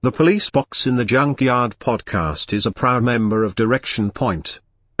The Police Box in the Junkyard podcast is a proud member of Direction Point,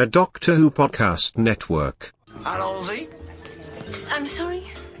 a Doctor Who podcast network. Allons-y. I'm sorry?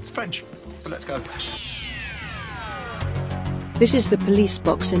 It's French, but let's go. This is the Police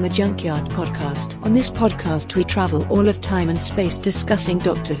Box in the Junkyard podcast. On this podcast we travel all of time and space discussing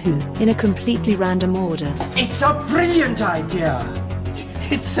Doctor Who in a completely random order. It's a brilliant idea.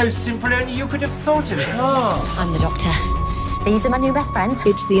 It's so simple only you could have thought of it. Oh. I'm the Doctor. These are my new best friends.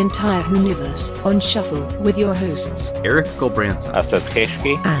 It's the entire Who-niverse on shuffle with your hosts Eric Gulbranson, Asad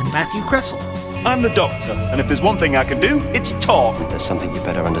Kheshki, and Matthew Kressel. I'm the Doctor, and if there's one thing I can do, it's talk. There's something you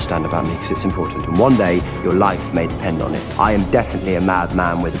better understand about me, because it's important, and one day your life may depend on it. I am definitely a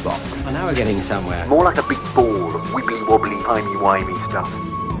madman with a box. Well, now we're getting somewhere. More like a big ball of wibbly-wobbly, timey-wimey stuff.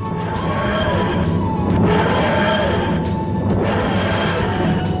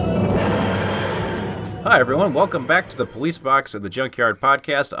 Hi everyone, welcome back to the Police Box of the Junkyard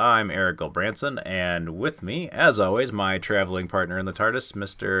podcast. I'm Eric Gulbranson, and with me, as always, my traveling partner in the TARDIS,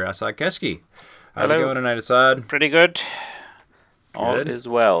 Mr. Asad Kheshki. How's it going tonight, Asad? Pretty good. All is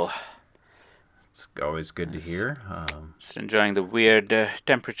well. It's always good to hear. Just enjoying the weird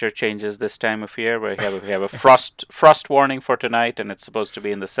temperature changes this time of year, where we have a frost warning for tonight, and it's supposed to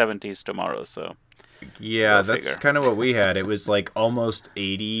be in the 70s tomorrow, so... Yeah, that's kind of what we had. It was like almost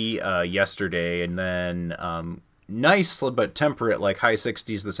 80 yesterday, and then nice but temperate, like high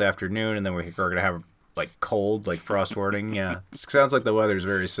 60s this afternoon, and then we're going to have like cold, like frost warning. Yeah, it sounds like the weather's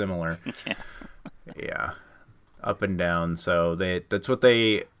very similar. Yeah, up and down. So that's what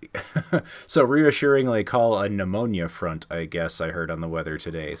they so reassuringly call a pneumonia front, I guess I heard on the weather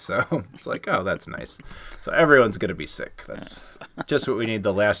today. So it's like, oh, that's nice. So everyone's going to be sick. That's just what we need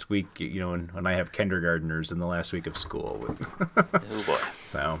the last week, when I have kindergartners in the last week of school. Oh boy.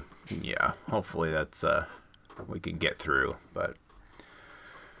 So, yeah, hopefully that's, we can get through. But,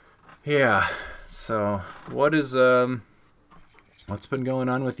 yeah, so what's been going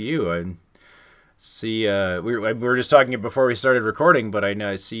on with you? I see, we were just talking before we started recording, but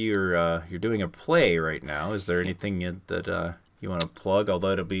I see you're doing a play right now. Is there anything that you want to plug?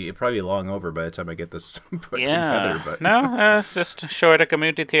 Although it'll probably be long over by the time I get this put together. But No, just show at a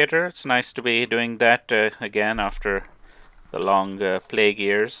community theater. It's nice to be doing that again after the long plague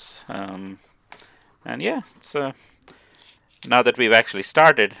years. And yeah, it's now that we've actually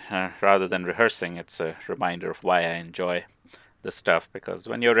started, rather than rehearsing, it's a reminder of why I enjoy this stuff. Because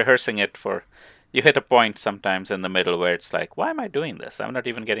when you're rehearsing it you hit a point sometimes in the middle where it's like, why am I doing this? I'm not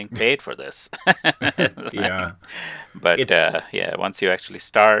even getting paid for this. Yeah. But once you actually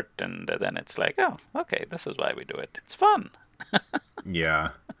start, and then it's like, oh, okay, this is why we do it. It's fun.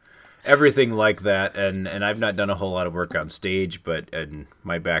 Yeah. Everything like that, and I've not done a whole lot of work on stage, and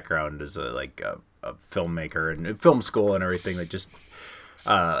my background is a filmmaker and film school and everything, that just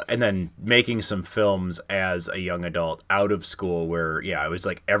and then making some films as a young adult out of school, where I was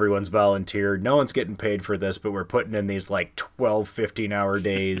like, everyone's volunteered, no one's getting paid for this, but we're putting in these like 12-15 hour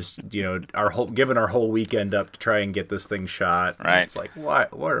days, giving our whole weekend up to try and get this thing shot. Right. And it's like, why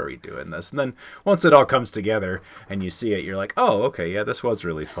are we doing this? And then once it all comes together and you see it, you're like, oh, okay, yeah, this was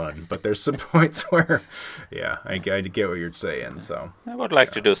really fun. But there's some points where I get what you're saying. So I would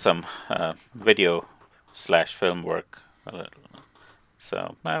like to do some video/film work a little.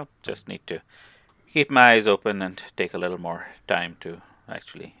 So I'll just need to keep my eyes open and take a little more time to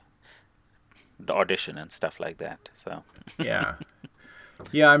actually audition and stuff like that. So yeah,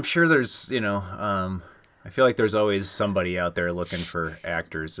 I'm sure there's I feel like there's always somebody out there looking for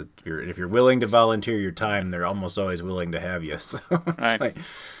actors. If you're willing to volunteer your time, they're almost always willing to have you. So it's right. like,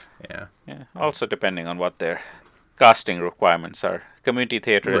 yeah. Also depending on what their casting requirements are. Community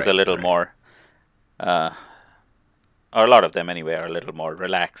theater is a little more. Or a lot of them anyway are a little more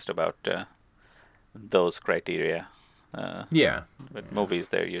relaxed about those criteria. But movies,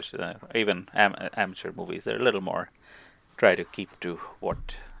 they're usually, even amateur movies, they're a little more, try to keep to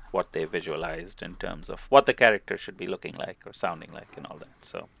what they visualized in terms of what the character should be looking like or sounding like and all that.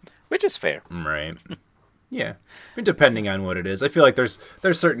 So, which is fair. Right. Yeah. I mean, depending on what it is. I feel like there's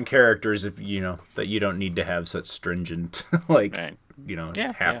certain characters, if that you don't need to have such stringent, like, right.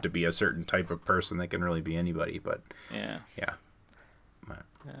 have to be a certain type of person. They can really be anybody, but yeah.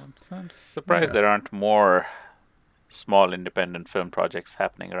 So I'm surprised there aren't more small independent film projects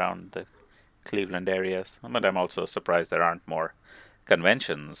happening around the Cleveland areas. But I'm also surprised there aren't more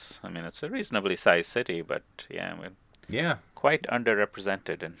conventions. I mean, it's a reasonably sized city, but we're quite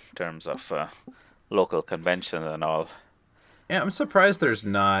underrepresented in terms of local conventions and all. Yeah, I'm surprised there's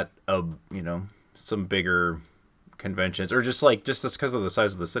not some bigger conventions, or just because of the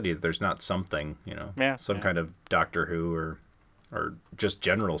size of the city, there's not something, kind of Doctor Who or or just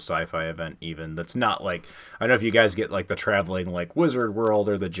general sci-fi event even. That's not like, I don't know if you guys get like the traveling like Wizard World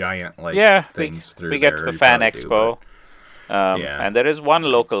or the giant like things through we there. get to the Fan Expo. Yeah. And there is one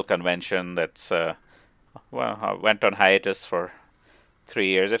local convention that's, went on hiatus for 3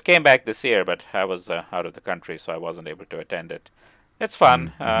 years. It came back this year, but I was out of the country, so I wasn't able to attend it. It's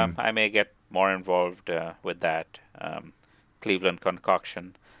fun. I may get more involved with that. Cleveland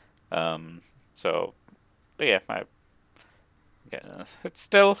Concoction. So, yeah, it's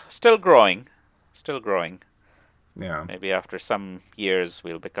still growing. Still growing. Yeah. Maybe after some years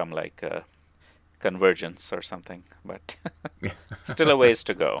we'll become like Convergence or something, but still a ways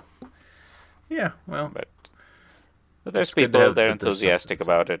to go. Yeah, well, but there's people they're enthusiastic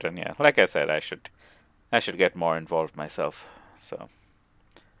about it, and like I said, I should get more involved myself. So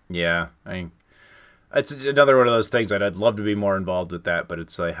yeah, it's another one of those things I'd love to be more involved with that, but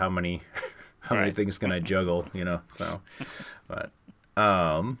it's like how many things can I juggle, So, but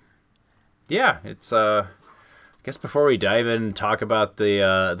yeah, it's I guess before we dive in and talk about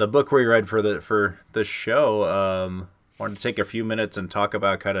the book we read for the show, wanted to take a few minutes and talk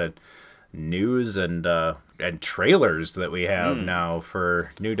about kind of news and trailers that we have now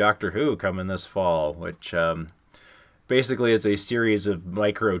for new Doctor Who coming this fall, which basically is a series of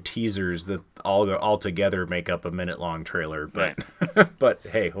micro teasers that all together make up a minute-long trailer. But but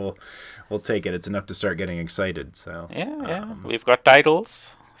hey, we'll take it. It's enough to start getting excited. So we've got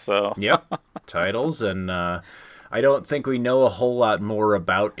titles. So yep, titles, and I don't think we know a whole lot more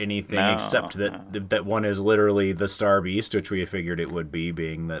about anything except that one is literally the Star Beast, which we figured it would be,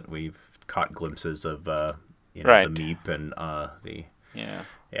 being that we've caught glimpses of the Meep and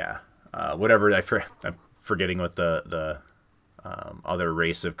whatever. I'm forgetting what the other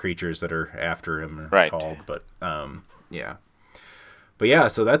race of creatures that are after him are called, but But yeah,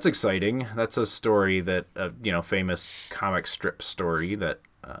 so that's exciting. That's a story that famous comic strip story that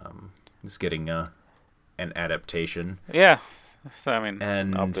is getting an adaptation. Yeah. So, I mean,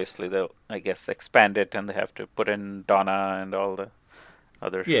 and obviously they'll, I guess, expand it, and they have to put in Donna and all the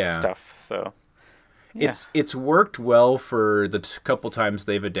other stuff. So, yeah. It's worked well for the couple times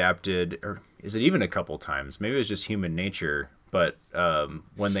they've adapted, or is it even a couple times? Maybe it's just Human Nature, but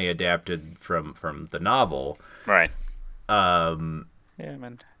when they adapted from the novel. Right. Yeah,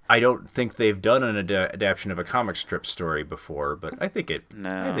 man. I don't think they've done an adaptation of a comic strip story before, but I think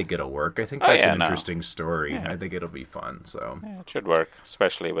it'll work. I think that's an interesting story. Yeah. I think it'll be fun. So it should work,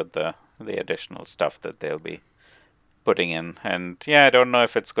 especially with the additional stuff that they'll be putting in. And I don't know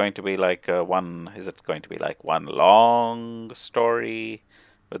if it's going to be like is it going to be like one long story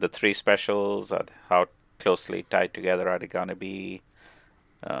with the 3 specials? Or how closely tied together are they going to be?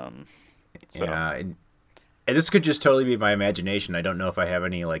 And this could just totally be my imagination. I don't know if I have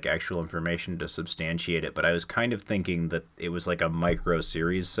any like actual information to substantiate it, but I was kind of thinking that it was like a micro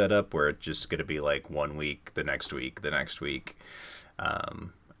series setup where it's just going to be like 1 week, the next week,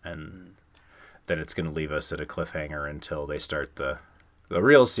 and then it's going to leave us at a cliffhanger until they start the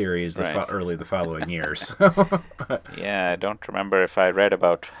real series early the following year. So. Yeah, I don't remember if I read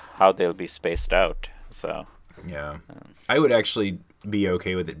about how they'll be spaced out. So yeah, I would actually be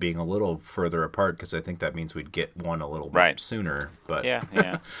okay with it being a little further apart, because I think that means we'd get one a little bit sooner. But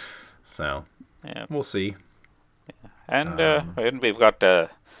so we'll see. Yeah. And we've got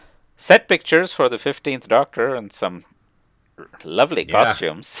set pictures for the 15th Doctor and some lovely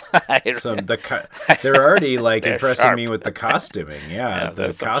costumes. They're already like impressing me with the costuming.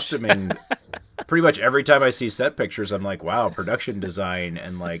 The costuming. Pretty much every time I see set pictures, I'm like, wow, production design,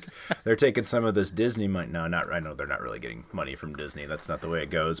 and like they're taking some of this Disney money. No, I know they're not really getting money from Disney. That's not the way it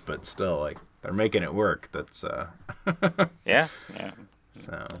goes, but still, like they're making it work. That's yeah.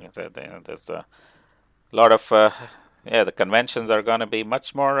 So there's a lot of the conventions are going to be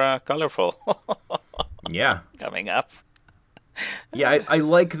much more colorful. Coming up. Yeah, I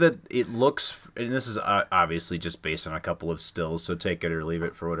like that it looks, and this is obviously just based on a couple of stills, so take it or leave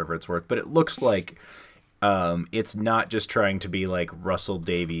it for whatever it's worth, but it looks like it's not just trying to be like Russell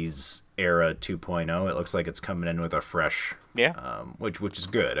Davies era 2.0. It looks like it's coming in with a fresh, which is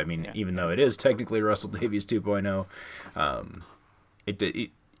good. I mean, even though it is technically Russell Davies 2.0,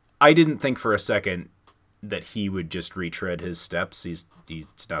 I didn't think for a second that he would just retread his steps. He's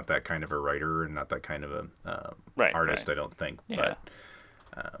not that kind of a writer and not that kind of a artist, I don't think. Yeah.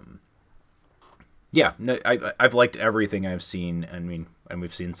 But I've liked everything I've seen. I mean, and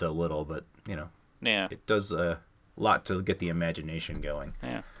we've seen so little, but it does a lot to get the imagination going.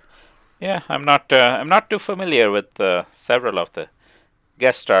 Yeah. I'm not too familiar with several of the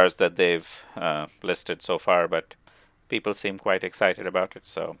guest stars that they've listed so far, but people seem quite excited about it,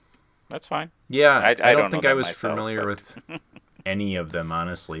 so that's fine. Yeah, I don't think know I was myself, familiar with any of them,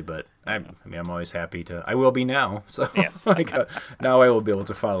 honestly, but I mean, I'm always happy to. I will be now, so yes. Now I will be able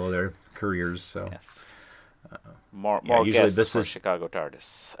to follow their careers. So yes, more usually guests this for is Chicago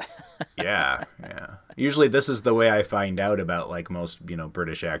TARDIS. yeah. Usually this is the way I find out about like most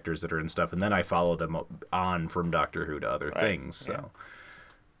British actors that are in stuff, and then I follow them on from Doctor Who to other things. So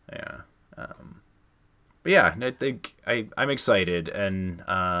yeah. But yeah, I think I'm excited, and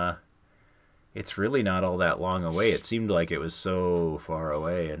it's really not all that long away. It seemed like it was so far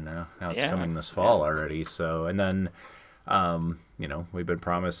away, and now it's coming this fall already. So, and then, we've been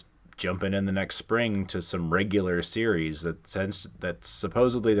promised jumping in the next spring to some regular series. That's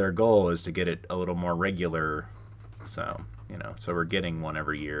supposedly their goal is to get it a little more regular. So, so we're getting one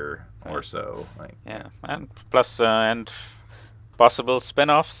every year or so. And plus and possible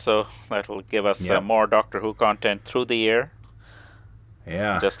spin-offs, so that will give us more Doctor Who content through the year.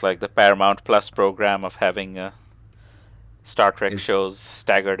 Yeah. Just like the Paramount Plus program of having Star Trek shows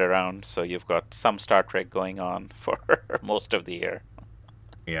staggered around, so you've got some Star Trek going on for most of the year.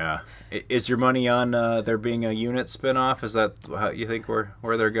 Yeah. Is your money on there being a unit spin-off? Is that how you think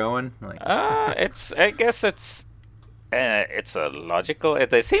where they're going? I guess it's a logical.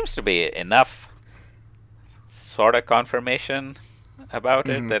 There seems to be enough sort of confirmation about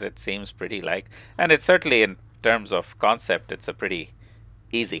it that it seems pretty and it's certainly in terms of concept, it's a pretty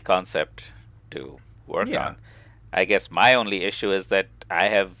easy concept to work on. I guess my only issue is that I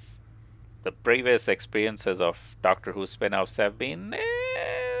have the previous experiences of Doctor Who spin-offs have been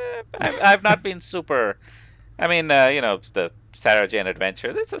I've not been super. I mean, the Sarah Jane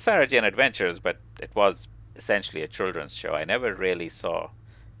Adventures. It's a Sarah Jane Adventures, but it was essentially a children's show. I never really saw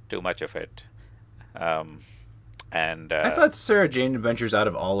too much of it. And I thought Sarah Jane Adventures out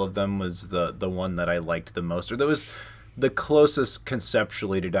of all of them was the one that I liked the most, or that was the closest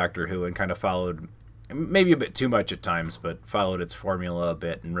conceptually to Doctor Who, and kind of followed maybe a bit too much at times, but followed its formula a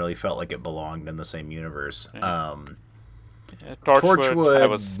bit and really felt like it belonged in the same universe. Torchwood I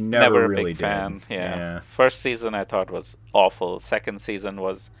was never a really big fan. Yeah. First season I thought was awful. Second season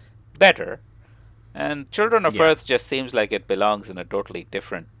was better. And Children of Earth just seems like it belongs in a totally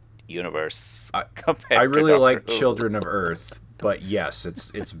different universe compared I really to like Doctor Who. Children of Earth, but yes,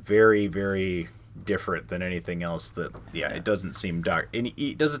 it's very, very different than anything else. It doesn't seem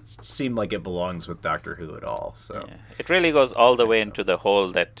it doesn't seem like it belongs with Doctor Who at all. So it really goes all the way into the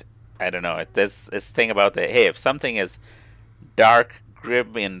whole that I don't know. There's this thing about if something is dark,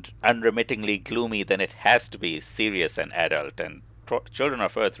 grim, and unremittingly gloomy, then it has to be serious and adult. And Children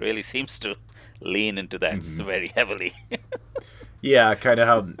of Earth really seems to lean into that very heavily. Yeah, kind of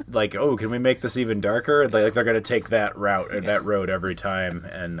how can we make this even darker? They're going to take that road every time,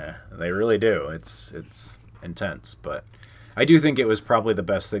 and they really do. It's intense, but I do think it was probably the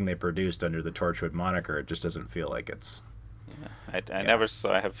best thing they produced under the Torchwood moniker. It just doesn't feel like it's. I never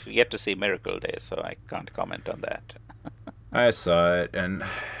saw. I have yet to see Miracle Day, so I can't comment on that. I saw it, and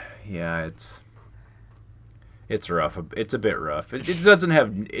it's rough. It's a bit rough. It doesn't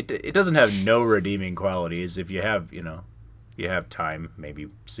have no redeeming qualities. If you have you have time, maybe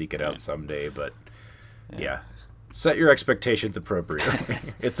seek it out someday. But set your expectations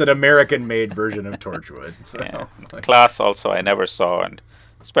appropriately. It's an American-made version of Torchwood. So. Class also I never saw, and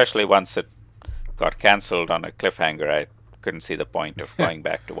especially once it got cancelled on a cliffhanger, I couldn't see the point of going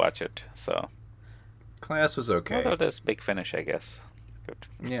back to watch it. So Class was okay. Although there's Big Finish, I guess.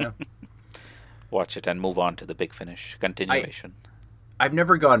 Yeah. Watch it and move on to the Big Finish continuation. I've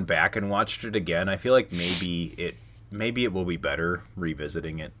never gone back and watched it again. I feel like maybe it will be better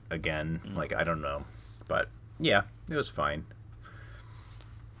revisiting it again. I don't know. But yeah, it was fine.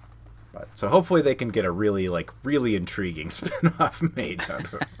 But so hopefully they can get a really intriguing spin-off made out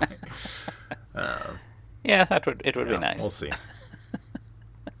of it. Yeah, it would be nice. We'll see.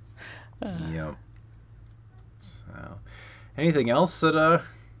 Yep. So, anything else that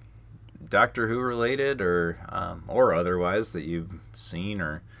Doctor Who related or otherwise that you've seen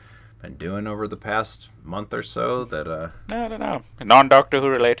or been doing over the past month or so that No. Non-Doctor Who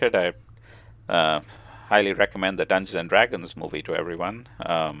related, I highly recommend the Dungeons and Dragons movie to everyone.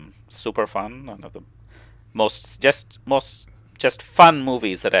 Super fun. One of the most fun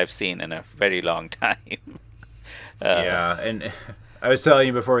movies that I've seen in a very long time. Yeah, and I was telling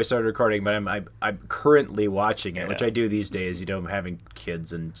you before we started recording, but I'm currently watching it, which I do these days. having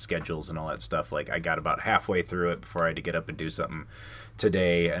kids and schedules and all that stuff. I got about halfway through it before I had to get up and do something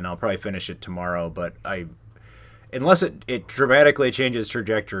today, and I'll probably finish it tomorrow. But unless it dramatically changes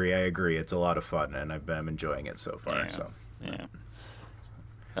trajectory, I agree. It's a lot of fun, and I'm enjoying it so far.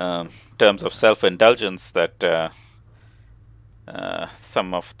 In terms of self-indulgence, that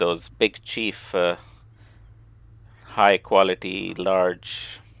some of those big chief high quality,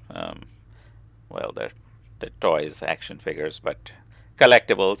 large, well, they're toys, action figures, but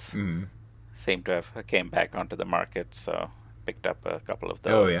collectibles seem to have came back onto the market. So picked up a couple of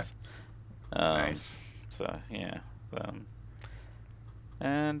those. Oh yeah, nice. So yeah,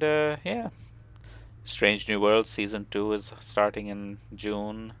 and yeah, Strange New Worlds season 2 is starting in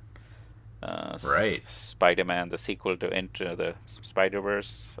June. Right. Spider-Man, the sequel to Into the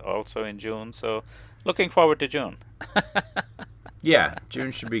Spider-Verse, also in June. So looking forward to June. Yeah,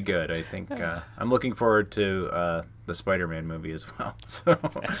 June should be good. I think I'm looking forward to the Spider-Man movie as well. So,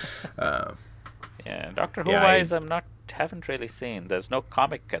 yeah, Doctor Who wise, haven't really seen. There's no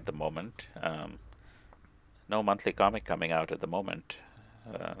comic at the moment. No monthly comic coming out at the moment.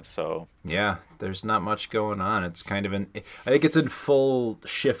 So yeah, there's not much going on. It's kind of I think it's in full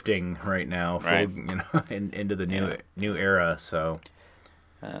shifting right now, right. Into the new era. So.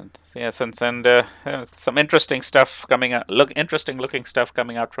 And some interesting stuff coming out. Interesting looking stuff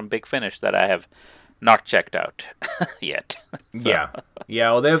coming out from Big Finish that I have not checked out yet. So.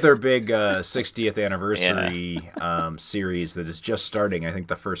 Yeah. Well, they have their big 60th anniversary series that is just starting. I think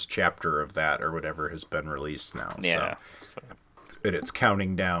the first chapter of that or whatever has been released now. Yeah. So. And it's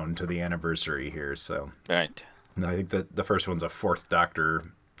counting down to the anniversary here. So. Right. And I think that the first one's a Fourth Doctor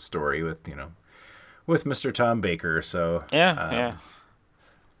story with Mr. Tom Baker. So. Yeah.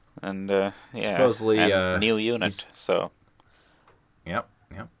 And supposedly new unit. So. Yep.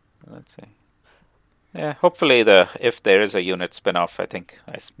 Let's see. Yeah, hopefully if there is a unit spin-off, I think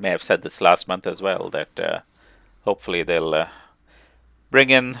I may have said this last month as well, that hopefully they'll bring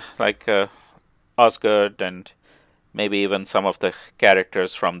in like Osgood and maybe even some of the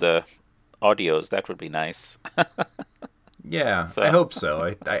characters from the audios. That would be nice. Yeah, so. I hope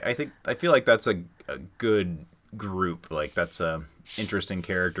so. I feel like that's a good group. Like that's interesting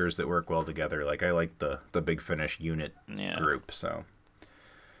characters that work well together. Like I like the Big Finish unit group, so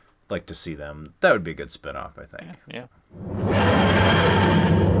like to see them. That would be a good spin-off, I think. Yeah.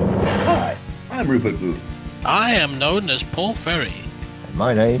 Hi, I'm Rupert Booth. I am known as Paul Ferry. And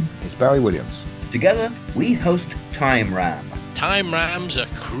my name is Barry Williams. Together, we host Time Ram. Time Ram's a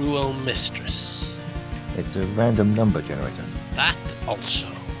cruel mistress. It's a random number generator. That also.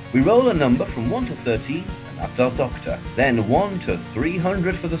 We roll a number from 1 to 30, and that's our doctor. Then 1 to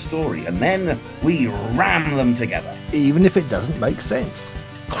 300 for the story, and then we ram them together. Even if it doesn't make sense.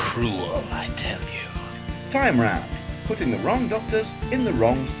 Cruel, I tell you. Time Ram, putting the wrong doctors in the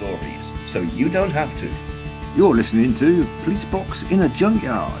wrong stories, so you don't have to. You're listening to Police Box in a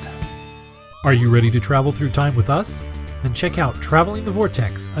Junkyard. Are you ready to travel through time with us? Then check out Traveling the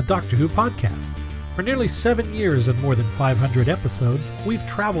Vortex, a Doctor Who podcast. For nearly 7 years and more than 500 episodes, we've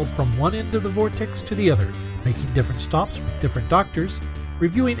traveled from one end of the vortex to the other, making different stops with different doctors,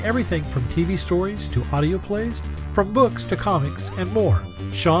 reviewing everything from TV stories to audio plays, from books to comics, and more.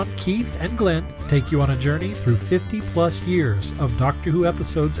 Sean, Keith, and Glenn take you on a journey through 50-plus years of Doctor Who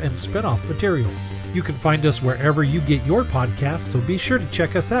episodes and spin-off materials. You can find us wherever you get your podcasts, so be sure to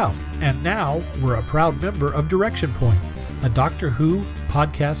check us out. And now, we're a proud member of Direction Point, a Doctor Who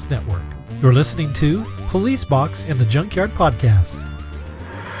podcast network. You're listening to Police Box in the Junkyard podcast.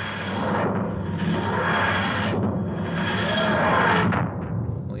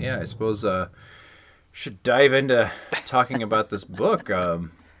 Well, yeah, I suppose should dive into talking about this book.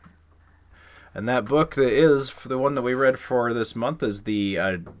 And that book that is the one that we read for this month is the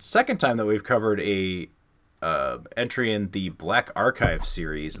second time that we've covered a entry in the Black Archive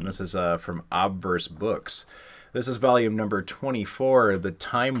series, and this is from Obverse Books. This is volume number 24, The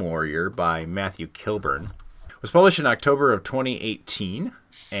Time Warrior by Matthew Kilburn. It was published in October of 2018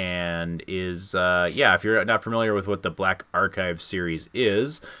 and is, if you're not familiar with what the Black Archive series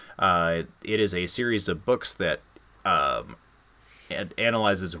is, it is a series of books that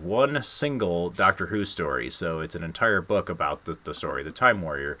analyzes one single Doctor Who story. So it's an entire book about the story, The Time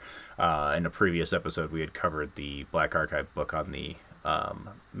Warrior. In a previous episode, we had covered the Black Archive book on the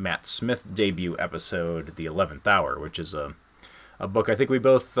Matt Smith debut episode, The 11th Hour, which is a book I think we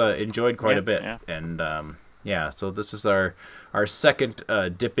both enjoyed quite a bit. Yeah. And so this is our second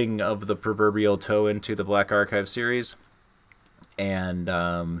dipping of the proverbial toe into the Black Archive series. And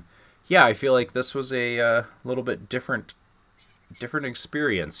I feel like this was a little bit different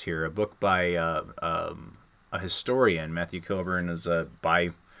experience here. A book by a historian. Matthew Kilburn is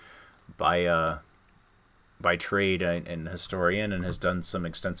by trade an historian and has done some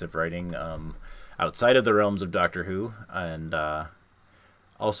extensive writing outside of the realms of Doctor Who, and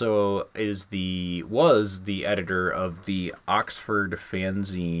Also was the editor of the Oxford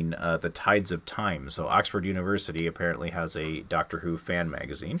fanzine, The Tides of Time. So Oxford University apparently has a Doctor Who fan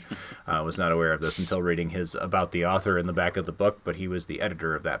magazine. I was not aware of this until reading his about the author in the back of the book, but he was the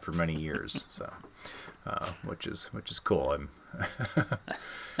editor of that for many years. So, which is cool.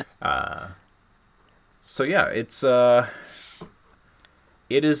 So yeah, it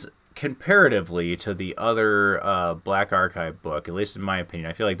is. Comparatively to the other Black Archive book, at least in my opinion,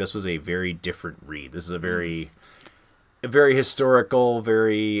 I feel like this was a very different read. This is a very historical,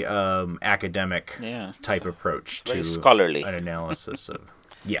 very academic type approach to scholarly an analysis of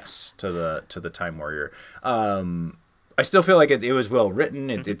to the Time Warrior. I still feel like it was well written.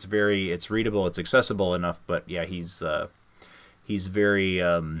 It's readable, it's accessible enough. But yeah, he's very.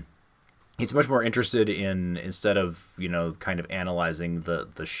 He's much more interested in, instead of, kind of analyzing the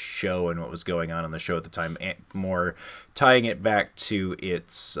show and what was going on in the show at the time, more tying it back to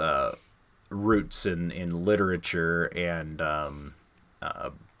its roots in literature and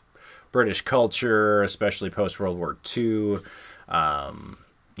British culture, especially post-World War II.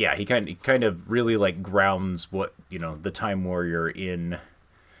 He kind of really like grounds what, the Time Warrior in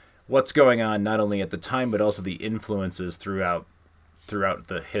what's going on, not only at the time, but also the influences throughout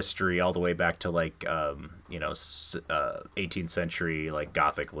the history, all the way back to 18th century like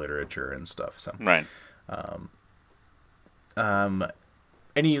Gothic literature and stuff. So right.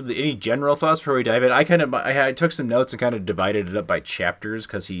 Any general thoughts before we dive in? I took some notes and kind of divided it up by chapters,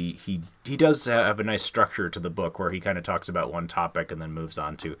 because he does have a nice structure to the book where he kind of talks about one topic and then moves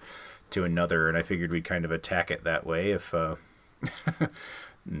on to another, and I figured we'd kind of attack it that way if and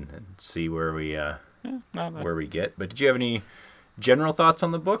see where we where we get. But did you have any general thoughts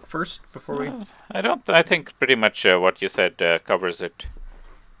on the book first before we? I think pretty much what you said covers it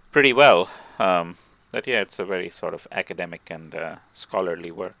pretty well. That it's a very sort of academic and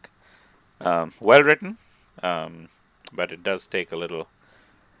scholarly work. Well written, but it does take a little.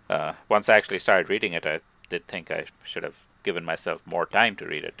 Once I actually started reading it, I did think I should have given myself more time to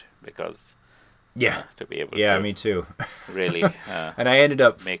read it, because to be able to me too really and I ended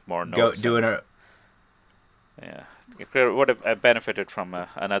up make more notes it would have benefited from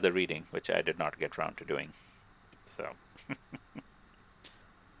another reading, which I did not get around to doing. So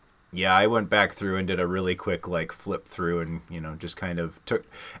I went back through and did a really quick flip through, and just kind of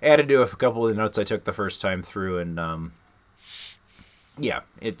added to a couple of the notes I took the first time through, and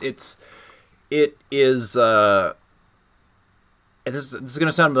it is this is going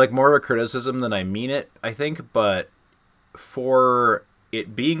to sound like more of a criticism than I mean it, I think, but for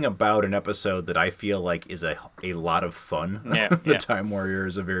it being about an episode that I feel like is a lot of fun. The Time Warrior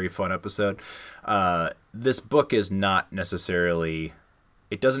is a very fun episode. This book is not necessarily.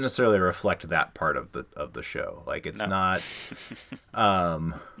 It doesn't necessarily reflect that part of the show. Like, it's not.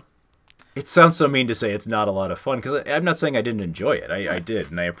 It sounds so mean to say it's not a lot of fun, because I'm not saying I didn't enjoy it. I did,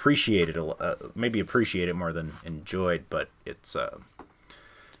 and I appreciated it. Maybe appreciate it more than enjoyed. But it's.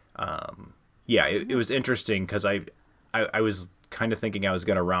 It was interesting, because I was kind of thinking I was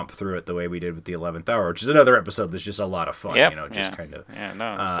going to romp through it the way we did with the 11th Hour, which is another episode that's just a lot of fun. Kind of.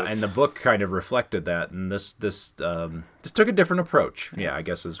 And the book kind of reflected that, and this took a different approach. I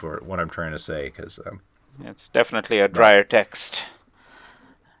guess is what I'm trying to say, because it's definitely a drier text.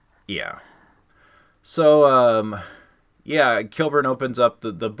 Yeah. So Kilburn opens up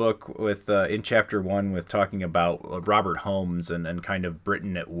the book with in chapter 1 with talking about Robert Holmes and kind of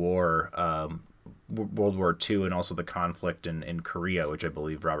Britain at war. World War II, and also the conflict in Korea, which I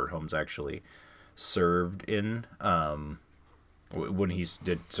believe Robert Holmes actually served in when he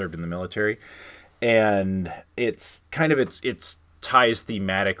served in the military, and it's kind of it's ties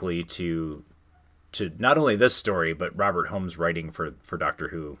thematically to not only this story, but Robert Holmes writing for Doctor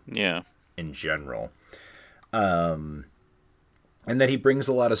Who in general, and that he brings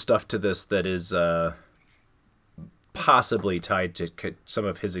a lot of stuff to this that is possibly tied to some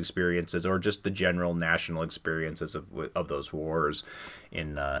of his experiences, or just the general national experiences of those wars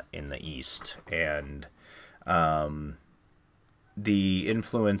in the East, and the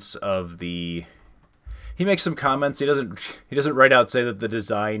influence of the. He makes some comments. He doesn't right out say that the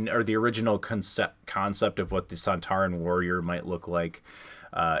design or the original concept of what the Sontaran warrior might look like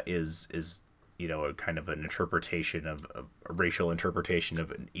is a kind of an interpretation of a racial interpretation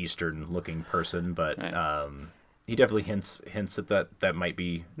of an Eastern looking person, but. Right. He definitely hints at that might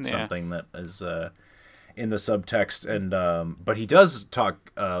be something that is in the subtext, and but he does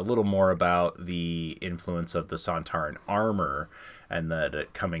talk a little more about the influence of the Sontaran armor, and that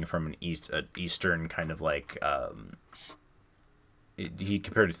it coming from an Eastern kind of like he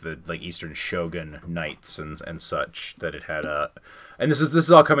compared it to the like Eastern Shogun knights and such, that it had a, and this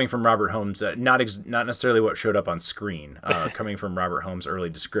is all coming from Robert Holmes, not necessarily what showed up on screen, coming from Robert Holmes' early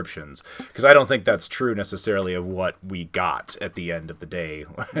descriptions, because I don't think that's true necessarily of what we got at the end of the day.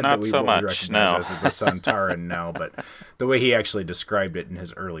 Not so much, no. As the Sontaran now, but the way he actually described it in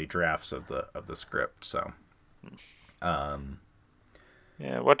his early drafts of the script. So,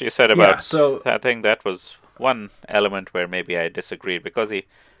 yeah, what you said about I think that was one element where maybe I disagreed, because he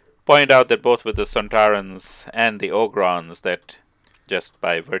pointed out that both with the Sontarans and the Ogrons, that just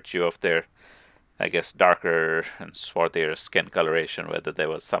by virtue of their, I guess, darker and swarthier skin coloration, whether there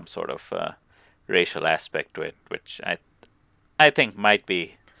was some sort of racial aspect to it, which I think might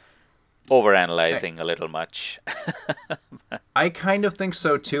be overanalyzing a little much. I kind of think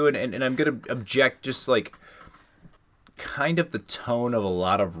so too, and I'm going to object just like kind of the tone of a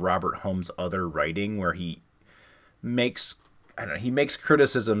lot of Robert Holmes' other writing, where he makes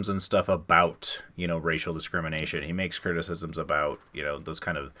criticisms and stuff about, racial discrimination. He makes criticisms about, those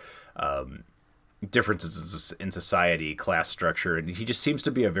kind of differences in society, class structure, and he just seems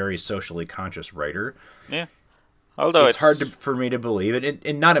to be a very socially conscious writer. Yeah. Although it's hard for me to believe it,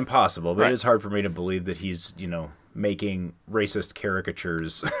 and not impossible, but right. It is hard for me to believe that he's, making racist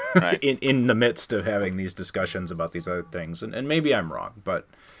caricatures right. in the midst of having these discussions about these other things. And maybe I'm wrong, but...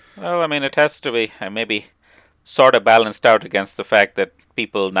 Well, I mean, it has to be maybe sort of balanced out against the fact that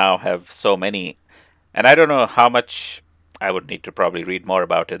people now have so many... And I don't know how much... I would need to probably read more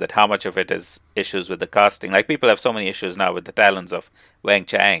about it, that how much of it is issues with the casting. Like, people have so many issues now with the talents of Wang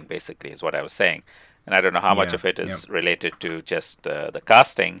Chiang, basically, is what I was saying. And I don't know how much of it is related to just the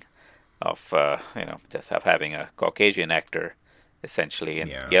casting of, just of having a Caucasian actor, essentially, in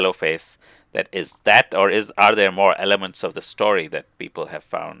yellowface. Are there more elements of the story that people have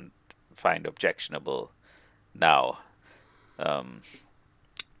find objectionable now?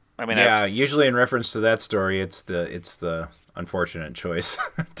 Usually in reference to that story, it's the unfortunate choice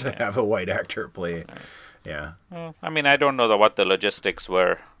to have a white actor play. Yeah. Well, I mean, I don't know what the logistics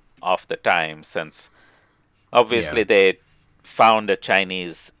were of the time, since obviously they found a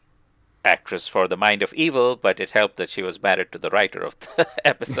Chinese actress for The Mind of Evil, but it helped that she was married to the writer of the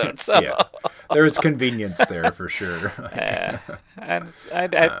episode. So there was convenience there for sure. And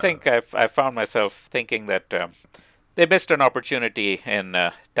I think I found myself thinking that they missed an opportunity in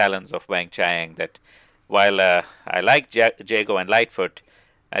Talons of Wang Chiang, that while I like Jago and Lightfoot,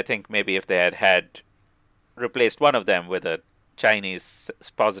 I think maybe if they had replaced one of them with a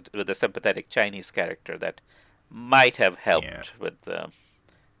with a sympathetic Chinese character, that might have helped with the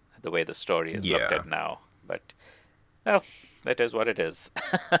way the story is looked at now. But, well, that is what it is.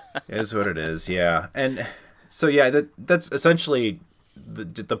 It is what it is, yeah. And so, that's essentially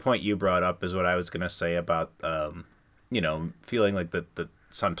the point you brought up is what I was going to say about, feeling like the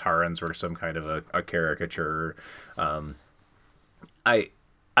Sontarans were some kind of a caricature.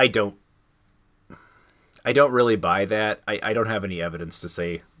 I don't really buy that. I don't have any evidence to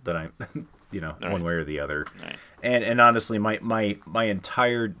say that I'm, one way or the other. Right. And honestly, the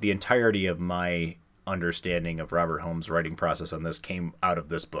entirety of my understanding of Robert Holmes' writing process on this came out of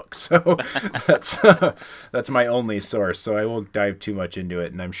this book. So that's my only source. So I won't dive too much into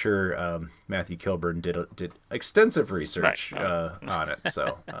it. And I'm sure Matthew Kilburn did extensive research on it.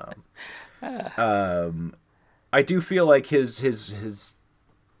 So I do feel like his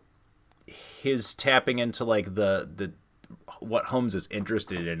tapping into like the what Holmes is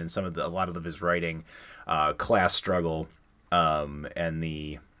interested in some of a lot of his writing, class struggle, and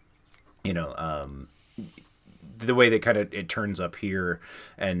the way that kind of it turns up here,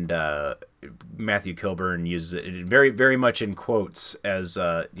 and Matthew Kilburn uses it very, very much in quotes as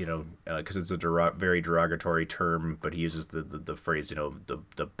because it's a very derogatory term, but he uses the phrase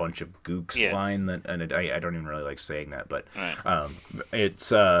the bunch of gooks line that, and I don't even really like saying that, but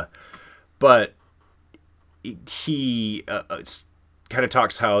it's but he kind of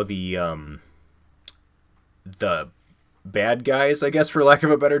talks how the bad guys, I guess, for lack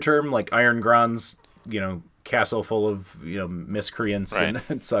of a better term, like Iron Gron's, castle full of, miscreants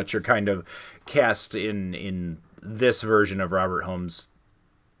and such, are kind of cast in this version of Robert Holmes'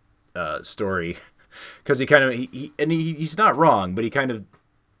 story, because he's not wrong, but he kind of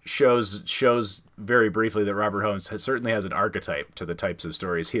shows very briefly that Robert Holmes certainly has an archetype to the types of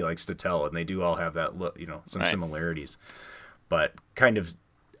stories he likes to tell, and they do all have that some similarities, but kind of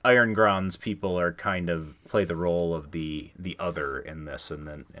Iron Gron's people are kind of play the role of the other in this,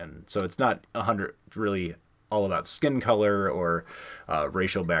 and so it's not 100 really all about skin color or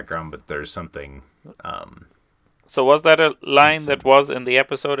racial background, but there's something. So was that a line that was in the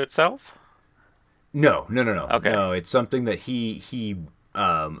episode itself? No. Okay. No, it's something that he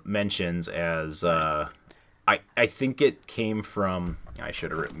mentions as I think it came from. I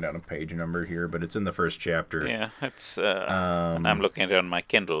should have written down a page number here, but it's in the first chapter. Yeah, it's. I'm looking at it on my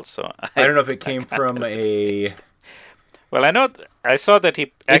Kindle, so I don't know if it came from a. Well, I know. I saw that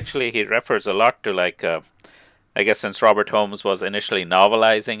he refers a lot to like. I guess since Robert Holmes was initially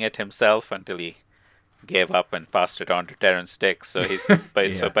novelizing it himself until he gave up and passed it on to Terrence Dicks. So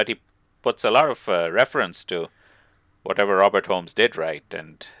but he puts a lot of reference to whatever Robert Holmes did write,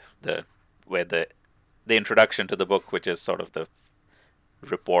 and the introduction to the book, which is sort of the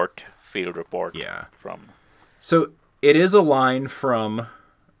field report. Yeah. From. So it is a line from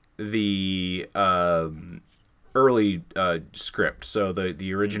the early script. So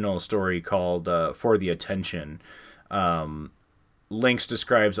the original story called For the Attention. Lynx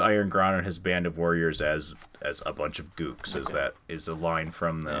describes Iron Gron and his band of warriors as a bunch of gooks. Okay. Is a line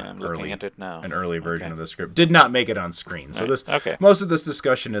from the I'm looking at it now. An early version of the script. Did not make it on screen. So most of this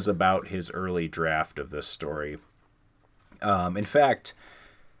discussion is about his early draft of this story. In fact,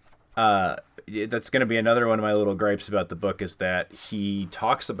 that's going to be another one of my little gripes about the book, is that he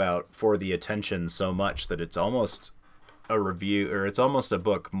talks about For the Attention so much that it's almost a review, or it's almost a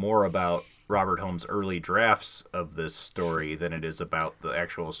book more about Robert Holmes' early drafts of this story than it is about the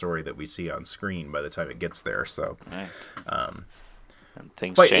actual story that we see on screen by the time it gets there. So, and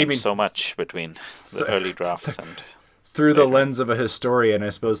things change so much between the early drafts and through the lens of a historian. I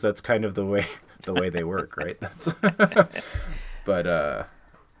suppose that's kind of the way they work, right? But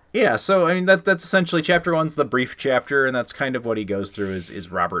yeah. So I mean that's essentially chapter 1's the brief chapter, and that's kind of what he goes through is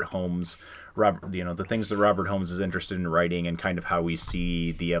Robert Holmes. The things that Robert Holmes is interested in writing, and kind of how we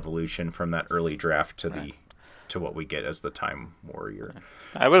see the evolution from that early draft to what we get as the Time Warrior.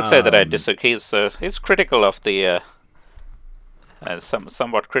 I will say that I disagree. He's critical of the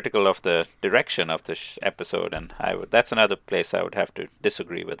somewhat critical of the direction of the episode, and that's another place I would have to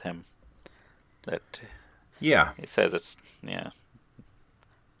disagree with him. That he says it's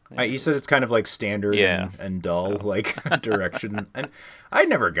he said it's kind of like standard and dull, like direction, and I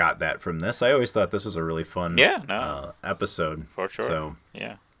never got that from this. I always thought this was a really fun episode. For sure. So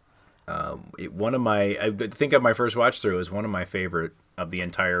yeah, I think of my first watch through is one of my favorite of the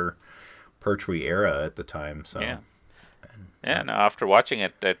entire Pertwee era at the time. So no, after watching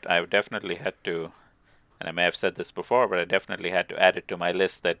it, I definitely had to, and I may have said this before, but I definitely had to add it to my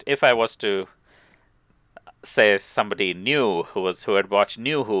list that if I was to say somebody new who had watched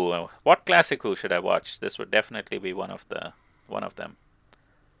New Who, what classic Who should I watch? This would definitely be one of them.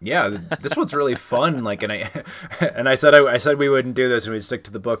 Yeah, this one's really fun. Like, and I said we wouldn't do this and we'd stick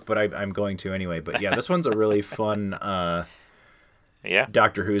to the book, but I'm going to anyway. But yeah, this one's a really fun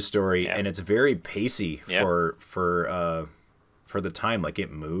Doctor Who story, and it's very pacey for the time. Like,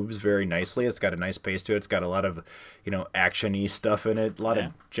 it moves very nicely. It's got a nice pace to it. It's got a lot of action-y stuff in it. A lot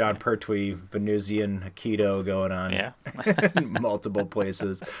of John Pertwee, Venusian Aikido going on in multiple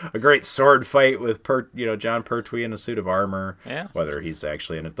places. A great sword fight with John Pertwee in a suit of armor. Yeah. Whether he's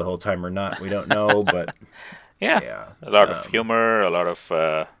actually in it the whole time or not, we don't know. But a lot of humor, a lot of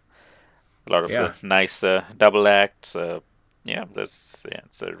nice double acts. It's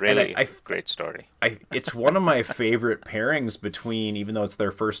a really great story. It's one of my favorite pairings between, even though it's their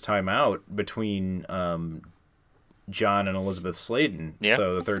first time out, between John and Elizabeth Sladen. Yeah.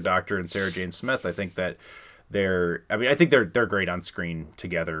 So the Third Doctor and Sarah Jane Smith. I think that I think they're great on screen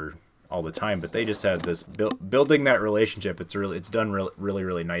together all the time, but they just had this building that relationship. It's done really,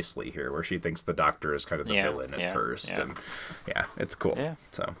 really nicely here, where she thinks the Doctor is kind of the villain at first, and it's cool. Yeah.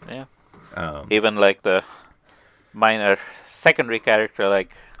 So even like the minor secondary character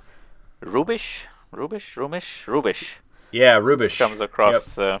like Rubish. Yeah, Rubish comes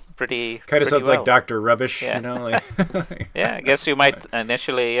across pretty kind of sounds well. like Dr. Rubbish, I guess you might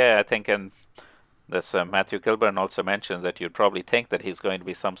initially, I think, and this Matthew Kilburn also mentions that you'd probably think that he's going to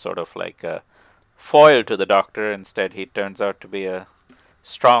be some sort of like a foil to the Doctor. Instead, he turns out to be a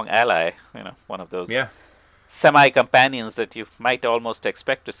strong ally, one of those semi-companions that you might almost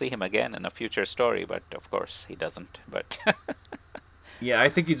expect to see him again in a future story, but of course he doesn't. But I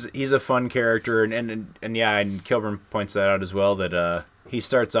think he's a fun character, and Kilburn points that out as well, that he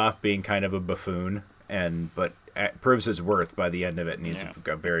starts off being kind of a buffoon, but proves his worth by the end of it, and he's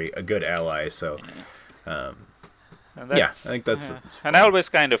a good ally. So I think that's and I always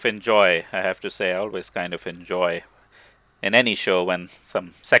kind of enjoy. I have to say, in any show when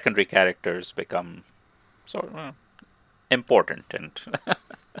some secondary characters become sort of important. And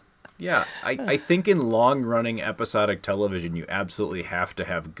I think in long-running episodic television, you absolutely have to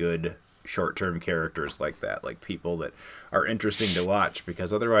have good short-term characters like that, like people that are interesting to watch,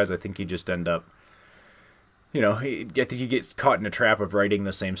 because otherwise I think you just end up I think you get caught in a trap of writing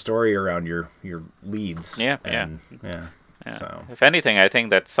the same story around your leads. Yeah. So if anything, I think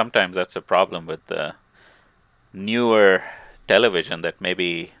that sometimes that's a problem with the newer television, that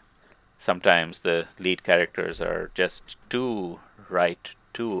maybe sometimes the lead characters are just too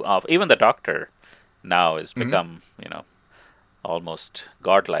off. Even the Doctor now has become, almost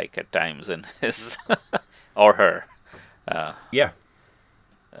godlike at times in his or her. And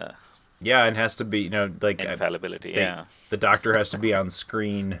has to be, infallibility. The Doctor has to be on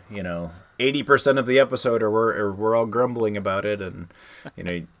screen, 80% of the episode, or we're all grumbling about it, and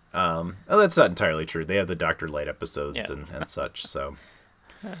that's not entirely true. They have the Doctor Light episodes and such. So,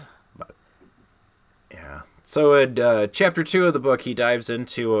 but yeah. So in chapter 2 of the book, he dives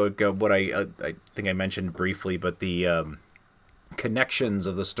into what I think I mentioned briefly, but the connections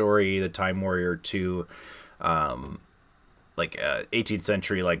of the story, the Time Warrior, to 18th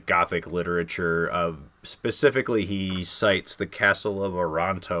century Gothic literature. Specifically, he cites the Castle of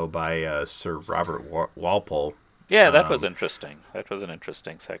Otranto by Sir Robert Walpole. Yeah, that was interesting. That was an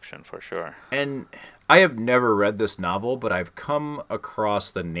interesting section for sure. And I have never read this novel, but I've come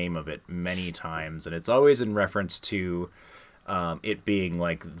across the name of it many times, and it's always in reference to it being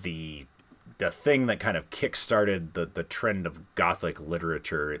the thing that kind of kickstarted the trend of Gothic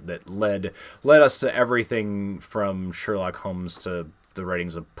literature that led us to everything from Sherlock Holmes to the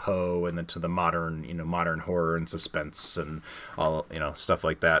writings of Poe, and then to the modern horror and suspense and all stuff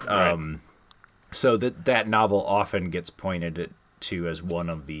like that. Right. So that novel often gets pointed to as one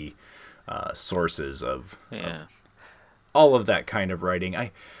of the sources of all of that kind of writing.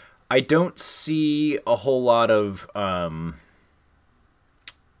 I don't see a whole lot of.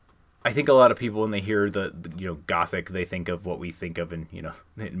 I think a lot of people, when they hear the Gothic, they think of what we think of in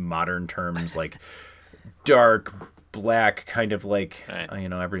in modern terms, like dark, black, kind of a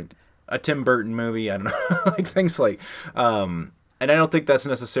Tim Burton movie. I don't know, things like. And I don't think that's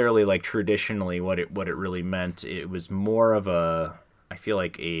necessarily traditionally what it really meant. It was more of I feel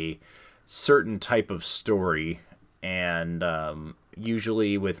like a certain type of story, and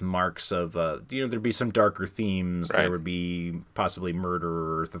usually with marks of there'd be some darker themes. Right. There would be possibly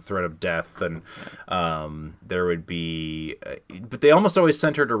murder or the threat of death, and there would be but they almost always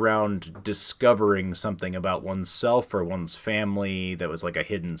centered around discovering something about oneself or one's family that was a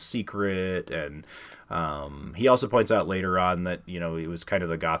hidden secret. And he also points out later on that it was kind of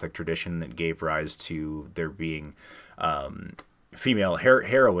the Gothic tradition that gave rise to there being female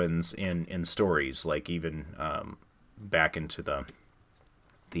heroines in stories, even back into the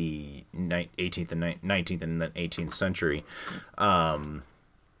 18th and 19th and then 18th century.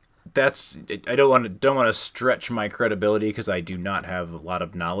 That's I don't want to stretch my credibility, because I do not have a lot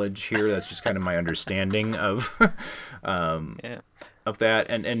of knowledge here. That's just kind of my understanding of of that,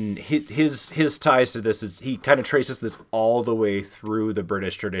 and his ties to this is he kind of traces this all the way through the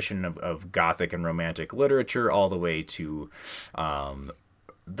British tradition of Gothic and Romantic literature, all the way to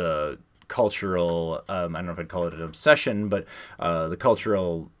the cultural, I don't know if I'd call it an obsession, but the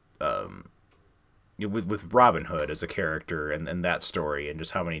cultural, with Robin Hood as a character and that story, and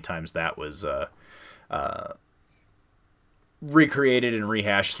just how many times that was recreated and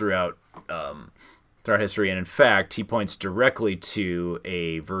rehashed throughout history. And in fact, he points directly to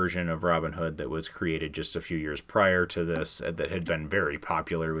a version of Robin Hood that was created just a few years prior to this that had been very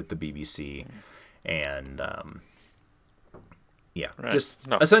popular with the BBC. And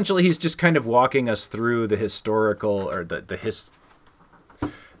essentially he's just kind of walking us through the historical, or the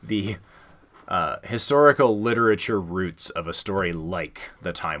historical literature roots of a story like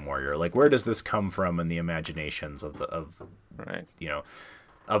the Time Warrior. Where does this come from in the imaginations of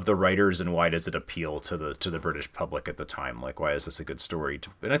the writers, and why does it appeal to the British public at the time? Why is this a good story?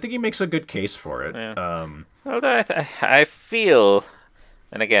 And I think he makes a good case for it. Yeah. Although I feel,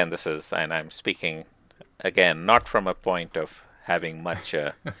 and again, I'm speaking again not from a point of having much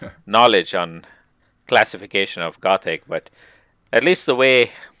knowledge on classification of Gothic, but at least the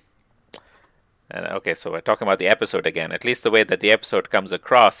way. So we're talking about the episode again. At least the way that the episode comes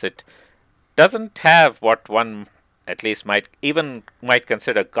across, it doesn't have what one at least might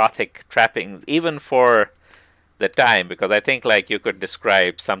consider Gothic trappings, even for the time, because I think you could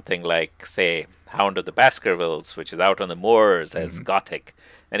describe something like, say, Hound of the Baskervilles, which is out on the moors, as Gothic.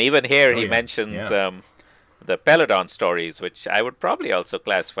 And even here he mentions the Peladon stories, which I would probably also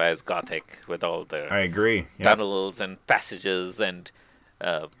classify as Gothic, with all the I agree. tunnels and passages. And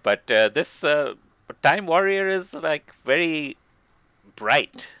but this Time Warrior is very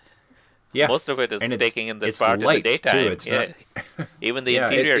bright. Yeah, most of it is taking in the part in the daytime. Not... Even the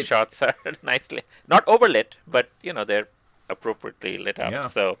interior shots are nicely not overlit, but they're appropriately lit up. Yeah.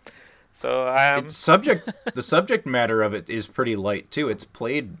 So So the subject matter of it is pretty light too. It's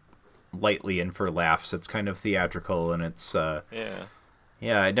played lightly and for laughs. It's kind of theatrical, and it's it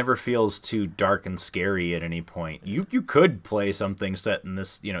never feels too dark and scary at any point. You could play something set in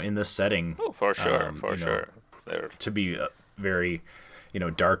this in this setting. Oh, for sure, sure. To be very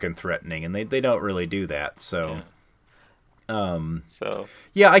dark and threatening, and they don't really do that. So.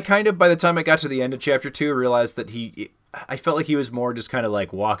 I kind of, by the time I got to the end of chapter 2, realized that I felt like he was more just kind of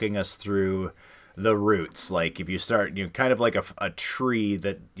like walking us through the roots. Like if you start, kind of like a tree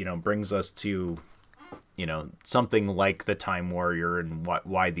that, brings us to, something like the Time Warrior, and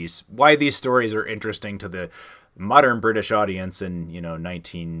why these stories are interesting to the modern British audience in,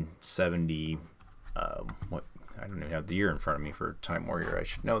 1970, I don't even have the year in front of me for Time Warrior. I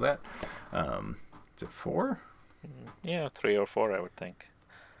should know that. Is it 4? Yeah, 3 or 4, I would think.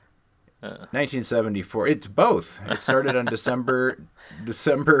 1974. It's both. It started on December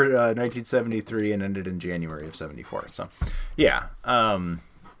 1973 and ended in January of 74. So, yeah.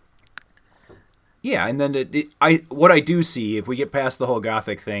 And then what I do see, if we get past the whole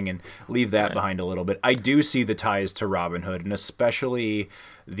Gothic thing and leave that behind a little bit, I do see the ties to Robin Hood, and especially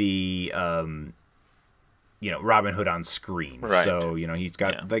the Robin Hood on screen. Right. So, he's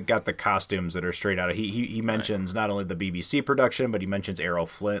got they got the costumes that are straight out of he mentions not only the BBC production, but he mentions the Errol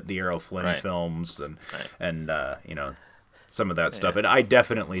Flynn films and some of that stuff. And I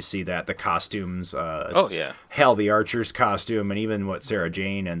definitely see that, the costumes, Hal the Archer's costume, and even what Sarah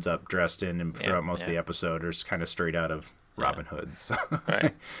Jane ends up dressed in throughout most of the episode is kind of straight out of Robin Hood. So.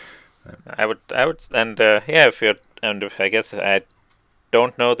 Right. I would if I guess I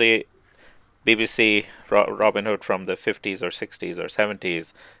don't know the BBC Robin Hood from the 50s or 60s or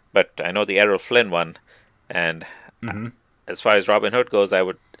 70s, but I know the Errol Flynn one, and as far as Robin Hood goes, I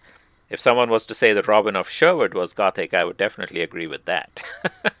would, if someone was to say that Robin of Sherwood was Gothic, I would definitely agree with that.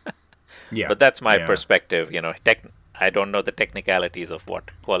 But that's my perspective. I don't know the technicalities of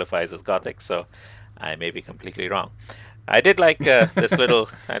what qualifies as Gothic, so I may be completely wrong. I did like this little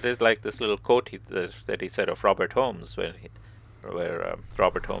quote that he said of Robert Holmes, where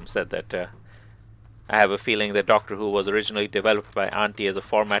Robert Holmes said that. I have a feeling that Doctor Who was originally developed by Auntie as a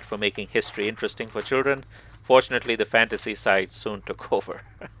format for making history interesting for children. Fortunately, the fantasy side soon took over.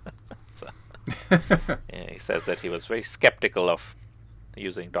 He says that he was very skeptical of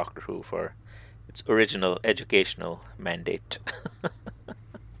using Doctor Who for its original educational mandate.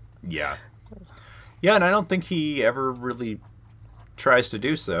 Yeah, and I don't think he ever really tries to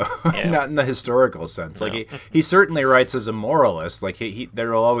do so. Not in the historical sense. No. Like he certainly writes as a moralist. Like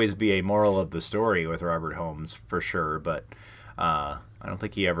there will always be a moral of the story with Robert Holmes for sure, but I don't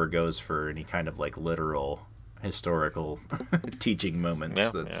think he ever goes for any kind of like literal historical teaching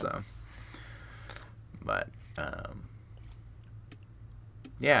moments. So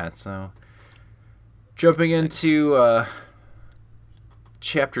jumping into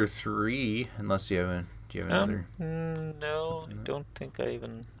chapter 3, unless you have do you have another? No, I don't think I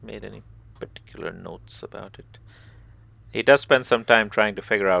even made any particular notes about it. He does spend some time trying to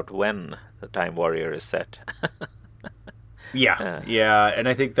figure out when the Time Warrior is set. And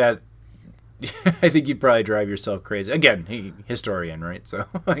I think that you'd probably drive yourself crazy. Again, historian, right? So,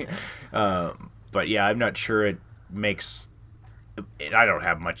 but yeah, I'm not sure it makes. I don't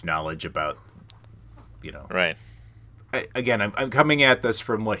have much knowledge about, Right. I'm coming at this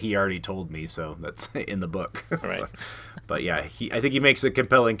from what he already told me, so that's in the book. Right. But yeah, I think he makes a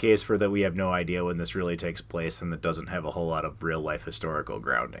compelling case for that we have no idea when this really takes place, and it doesn't have a whole lot of real life historical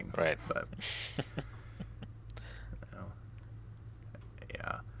grounding. Right. But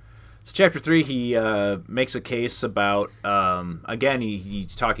so chapter 3, he makes a case about again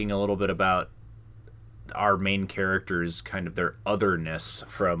he's talking a little bit about our main characters, kind of their otherness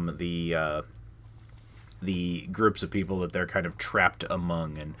from the groups of people that they're kind of trapped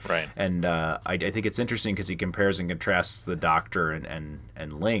among, and I think it's interesting because he compares and contrasts the Doctor and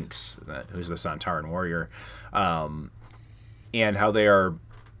Lynx, who's the Sontaran warrior, and how they are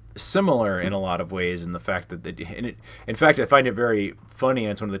similar in a lot of ways in the fact that in fact I find it very funny,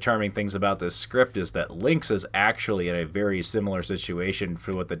 and it's one of the charming things about this script is that Lynx is actually in a very similar situation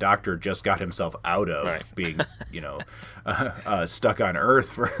for what the Doctor just got himself out of, being stuck on Earth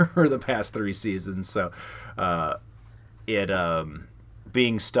for the past 3 seasons. So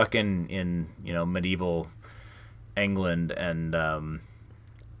being stuck in medieval England, and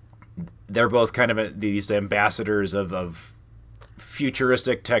they're both kind of these ambassadors of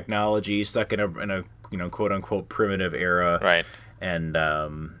futuristic technology, stuck in a quote unquote primitive era, right? And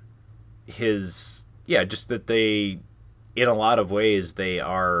just that they, in a lot of ways, they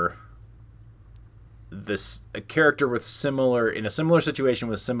are a character with in a similar situation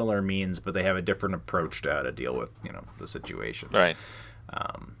with similar means, but they have a different approach to how to deal with the situations. Right.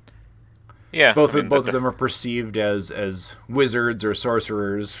 Both of them are perceived as wizards or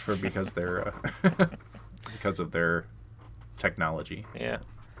sorcerers because they're because of their technology. Yeah.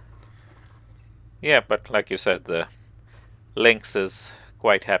 Yeah, but like you said, the Lynx is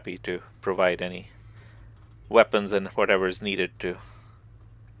quite happy to provide any weapons and whatever is needed to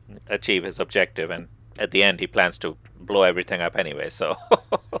achieve his objective, and at the end he plans to blow everything up anyway, so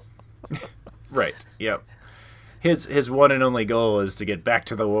right. Yep. His one and only goal is to get back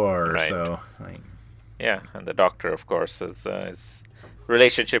to the war. Right. So yeah, and the Doctor, of course, his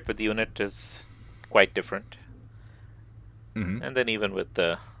relationship with the unit is quite different. Mm-hmm. And then even with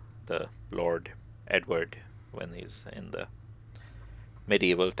the Lord Edward when he's in the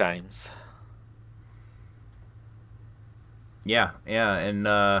medieval times. Yeah, and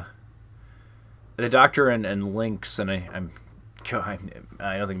the Doctor and Lynx, and I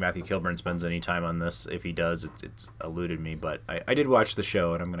don't think Matthew Kilburn spends any time on this. If he does, it's eluded me. But I did watch the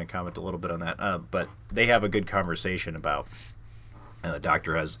show, and I'm going to comment a little bit on that. But they have a good conversation about, and the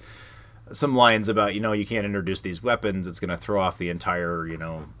Doctor has some lines about, you can't introduce these weapons. It's going to throw off the entire,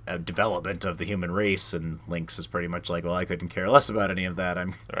 development of the human race. And Lynx is pretty much like, well, I couldn't care less about any of that. I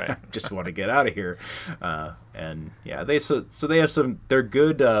just want to get out of here. And yeah, they have they're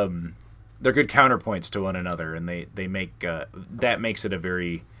good counterpoints to one another, and they make that makes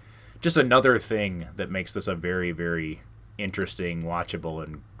it just another thing that makes this a very, very interesting, watchable,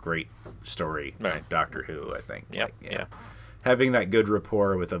 and great story of Doctor Who, I think. Yep. Yeah. Having that good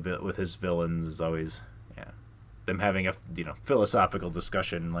rapport with his villains is always, them having a philosophical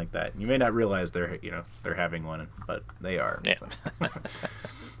discussion like that. You may not realize they're having one, but they are. Yeah. So.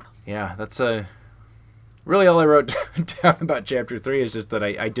 Yeah, that's really all I wrote down about Chapter 3 is just that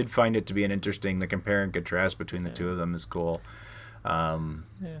I did find it to be the compare and contrast between the two of them is cool. And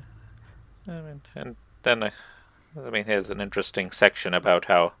then here's an interesting section about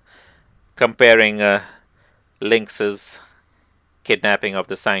how comparing Lynx's kidnapping of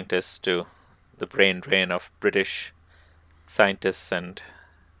the scientists to the brain drain of British scientists and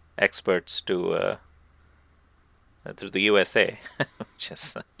experts to through the USA.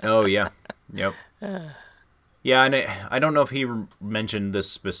 Oh yeah, yep. Yeah, and I don't know if he mentioned this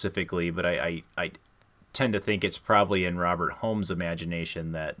specifically, but I tend to think it's probably in Robert Holmes'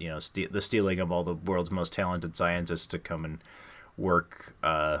 imagination that the stealing of all the world's most talented scientists to come and work.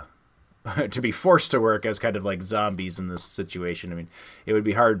 To be forced to work as kind of like zombies in this situation. I mean, it would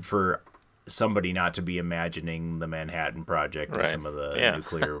be hard for somebody not to be imagining the Manhattan Project and some of the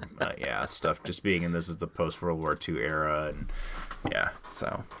nuclear stuff, just being in this is the post-World War II era. And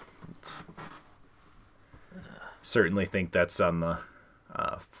so it's certainly think that's on the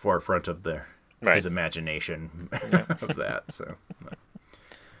forefront of his imagination of that. So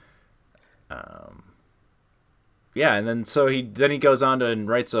and then so he goes on and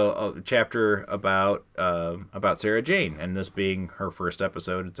writes a chapter about Sarah Jane, and this being her first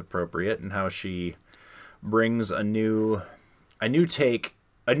episode, it's appropriate, and how she brings a new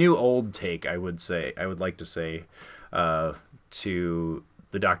old take, I would like to say, to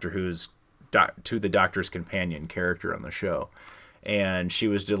the the Doctor's companion character on the show. And she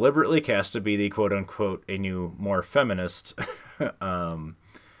was deliberately cast to be the quote unquote a new, more feminist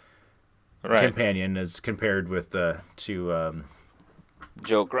companion as compared with to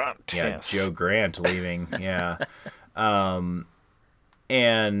Joe Grant. Yeah, yes. Joe Grant leaving. Yeah. And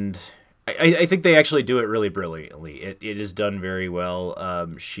I think they actually do it really brilliantly. It is done very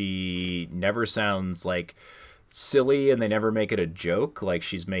well. She never sounds like silly, and they never make it a joke. Like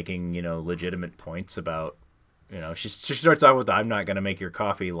she's making, legitimate points about, she starts out with the "I'm not going to make your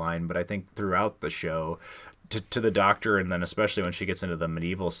coffee" line, but I think throughout the show, to the Doctor, and then especially when she gets into the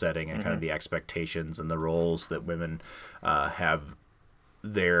medieval setting and kind of the expectations and the roles that women have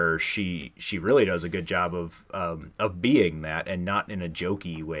there, she really does a good job of being that, and not in a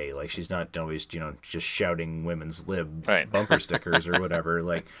jokey way. Like she's not always just shouting women's lib bumper stickers or whatever.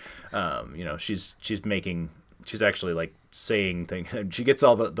 Like she's actually like saying things. She gets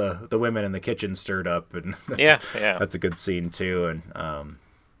all the women in the kitchen stirred up, and that's a good scene too. And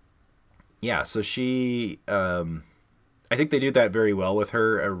so she, I think they do that very well with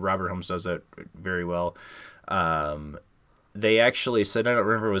her. Robert Holmes does that very well. They actually said, I don't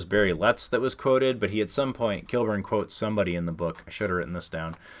remember if it was Barry Letts that was quoted, but he at some point, Kilburn quotes somebody in the book, I should have written this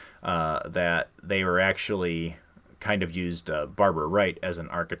down, that they were actually kind of used Barbara Wright as an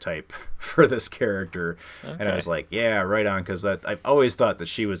archetype for this character. Okay. And I was like, yeah, right on, because I've always thought that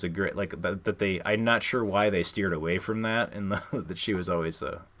she was a great, I'm not sure why they steered away from that, and that she was always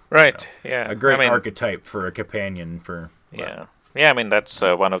Right. Yeah. A great archetype for a companion for. Yeah. Yeah. I mean, that's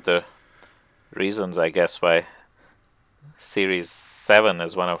one of the reasons, I guess, why Series 7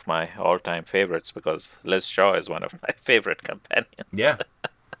 is one of my all-time favorites, because Liz Shaw is one of my favorite companions. Yeah.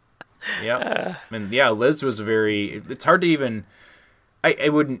 Yeah. I mean, yeah, Liz was very. It's hard to even. I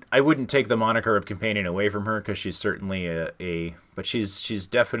wouldn't take the moniker of companion away from her, because she's certainly but she's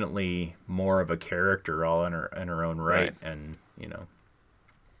definitely more of a character all in her own right. And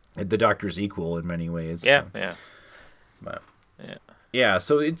the Doctor's equal in many ways. Yeah, so. Yeah. But yeah,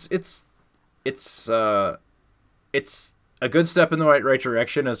 so it's a good step in the right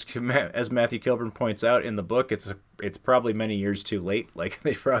direction, as Matthew Kilburn points out in the book. It's probably many years too late. Like,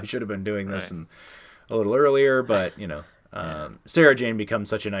 they probably should have been doing this a little earlier, but Sarah Jane becomes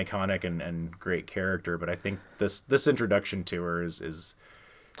such an iconic and great character. But I think this introduction to her is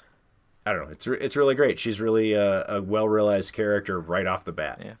I don't know, it's really great. She's really a well-realized character right off the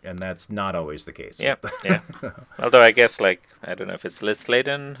bat, and that's not always the case. Yeah. Although I guess, like, I don't know if it's Liz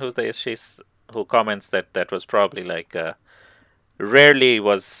Sladen who comments that was probably like rarely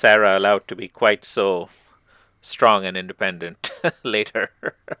was Sarah allowed to be quite so strong and independent later,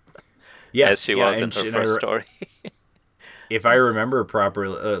 as she was in her first story. If I remember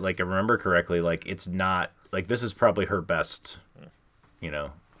properly, I remember correctly, like, it's not like, this is probably her best,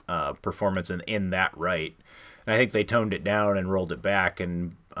 performance in that right. And I think they toned it down and rolled it back,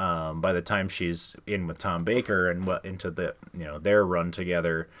 and by the time she's in with Tom Baker and into the their run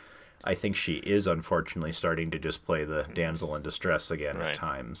together, I think she is unfortunately starting to just play the damsel in distress again at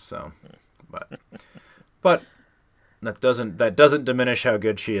times. So, but that doesn't diminish how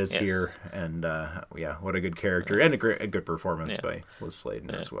good she is here, and what a good character and a good performance by Liz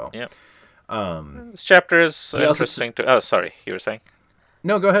Sladen as well. Yeah. This chapter is interesting to. Oh, sorry, you were saying.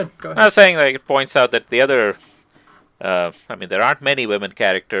 No, go ahead. I was saying, like, it points out that the other. I mean, there aren't many women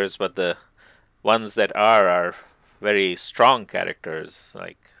characters, but the ones that are very strong characters,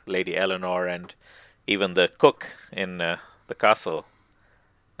 like Lady Eleanor and even the cook in the castle.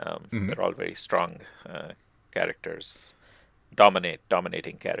 They're all very strong characters,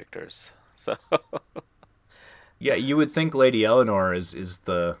 dominating characters. So. Yeah, you would think Lady Eleanor is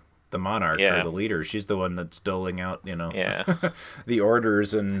the monarch or the leader. She's the one that's doling out, the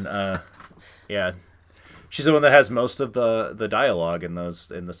orders, and she's the one that has most of the dialogue in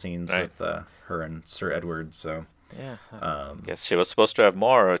the scenes with her and Sir Edward. So guess she was supposed to have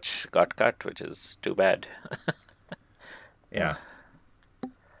more, which got cut, which is too bad. And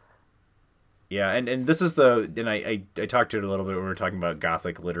this is I talked to it a little bit when we were talking about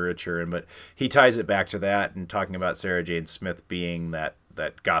Gothic literature, but he ties it back to that and talking about Sarah Jane Smith being that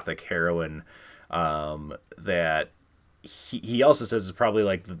Gothic heroine, that he also says is probably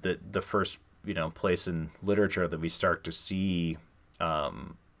like the first place in literature that we start to see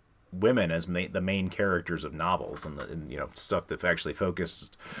women as the main characters of novels, and stuff that actually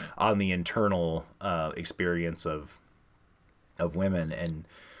focused on the internal experience of women, and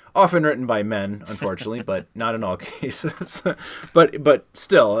often written by men, unfortunately, but not in all cases. but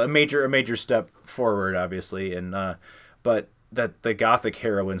still a major step forward, obviously, and but that the Gothic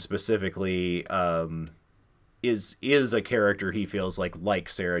heroine specifically is a character he feels like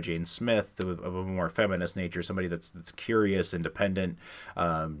Sarah Jane Smith, of a more feminist nature, somebody that's curious, independent,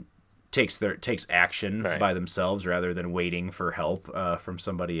 takes action by themselves rather than waiting for help from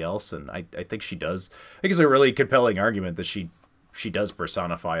somebody else. And I think she does. I think it's a really compelling argument that she does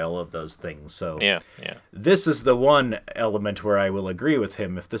personify all of those things. So this is the one element where I will agree with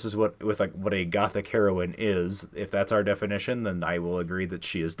him. If this is what a Gothic heroine is, if that's our definition, then I will agree that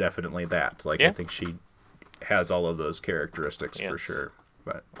she is definitely that. I think she has all of those characteristics for sure.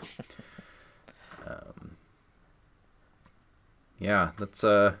 But that's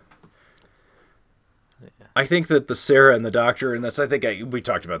I think that the Sarah and the Doctor, and we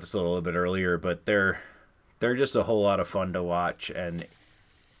talked about this a little bit earlier, but they're just a whole lot of fun to watch, and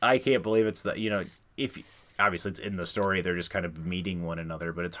I can't believe it's if obviously it's in the story, they're just kind of meeting one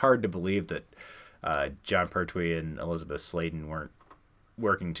another, but it's hard to believe that John Pertwee and Elizabeth Sladen weren't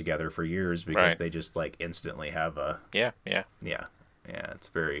working together for years, because they just instantly have a it's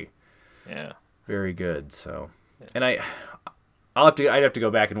very very good. So and I'd have to go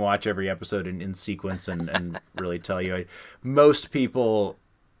back and watch every episode in sequence and really tell you. Most people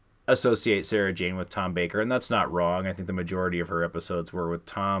associate Sarah Jane with Tom Baker, and that's not wrong. I think the majority of her episodes were with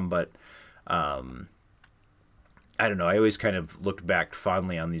Tom, but I don't know. I always kind of looked back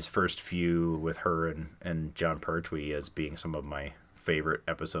fondly on these first few with her and John Pertwee as being some of my favorite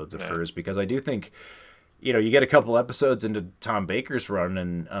episodes of hers, because I do think you get a couple episodes into Tom Baker's run,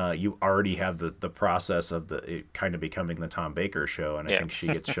 and you already have the process of it kind of becoming the Tom Baker show, and I think she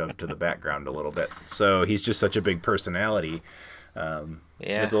gets shoved to the background a little bit. So he's just such a big personality.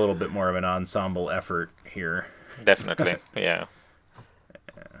 There's a little bit more of an ensemble effort here. Definitely, yeah.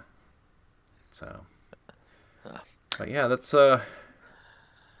 So, but yeah, that's I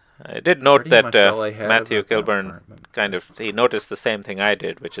did note that Matthew about Kilburn he noticed the same thing I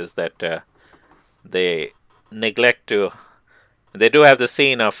did, which is that they neglect to. They do have the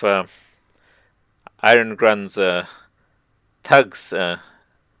scene of Iron Grun's thugs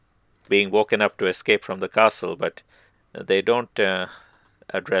being woken up to escape from the castle, but they don't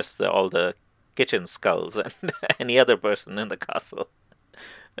address all the kitchen skulls and any other person in the castle.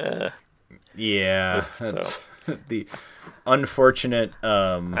 That's the unfortunate.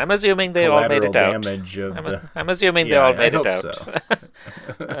 I'm assuming they all made it out. I'm assuming they all made it out. So.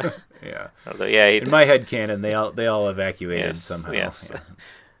 Yeah. Although, in my head canon, they all evacuated somehow. Yes.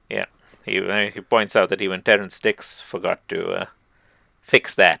 Yeah. He points out that even Terrence Dix forgot to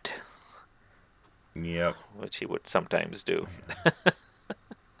fix that. Yep. Which he would sometimes do.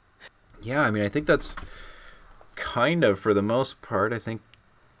 Yeah, I mean, I think that's kind of, for the most part, I think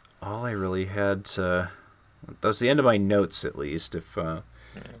all I really had to... That's the end of my notes, at least. If do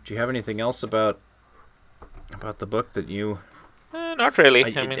you have anything else about the book that you... not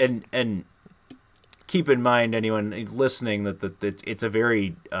really. I mean... And keep in mind, anyone listening, that it's a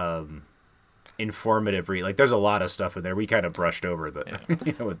very informative read. Like, there's a lot of stuff in there. We kind of brushed over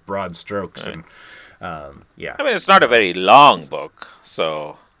with broad strokes. Right. And I mean, it's not a very long book,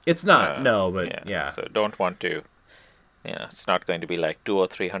 so... It's not, but yeah. So don't want to... it's not going to be like 200 or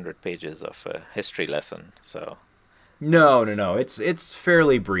 300 pages of a history lesson. So no. It's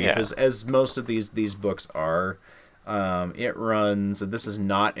fairly brief, as most of these books are. It runs, and this is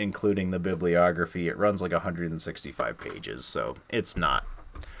not including the bibliography. It runs like 165 pages, so it's not.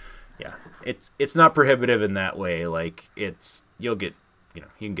 Yeah, it's not prohibitive in that way. Like you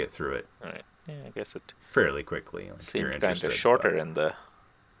can get through it. All right. Yeah, I guess it fairly quickly. Seemed kind of shorter on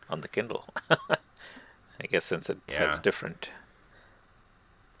the Kindle. I guess since it has different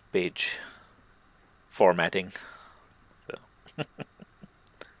page formatting. So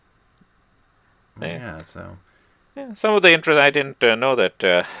some of the interest, I didn't know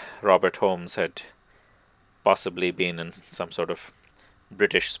that Robert Holmes had possibly been in some sort of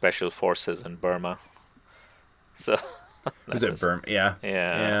British special forces in Burma. So was it Burma?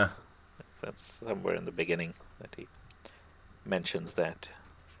 Yeah. That's somewhere in the beginning that he mentions that.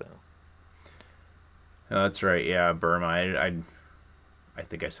 So. Oh, that's right. Yeah, Burma. I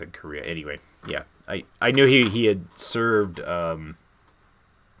think I said Korea. Anyway, yeah. I knew he had served in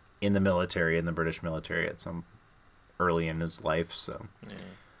the military, in the British military, at some early in his life. So,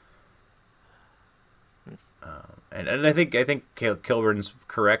 and I think Kilburn's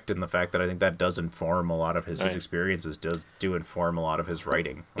correct in the fact that I think that does inform a lot of his experiences. Do inform a lot of his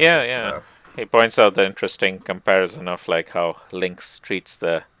writing. So. He points out the interesting comparison of like how Lynx treats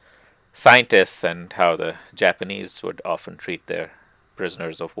the scientists and how the Japanese would often treat their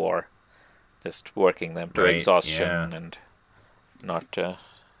prisoners of war, just working them to exhaustion and not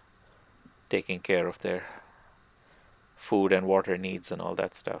taking care of their food and water needs and all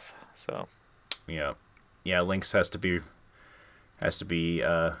that stuff. So Lynx has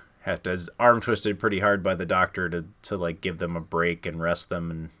his arm twisted pretty hard by the doctor to like give them a break and rest them,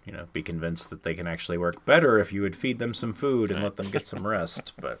 and be convinced that they can actually work better if you would feed them some food and let them get some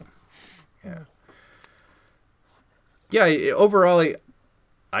rest. But overall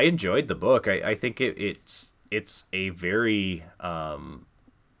I enjoyed the book. I think it's a very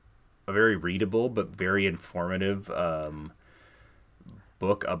readable but very informative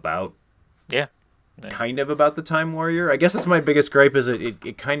book about kind of about the Time Warrior. I guess that's my biggest gripe, is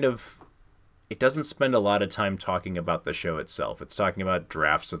it doesn't spend a lot of time talking about the show itself. It's talking about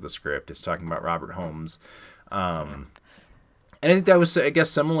drafts of the script. It's talking about Robert Holmes. And I think that was, I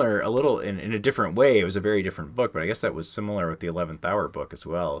guess, similar a little in a different way. It was a very different book, but I guess that was similar with the 11th Hour book as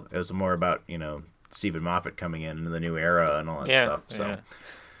well. It was more about, Stephen Moffat coming in and the new era and all that stuff. So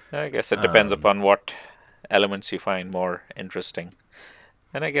I guess it depends upon what elements you find more interesting.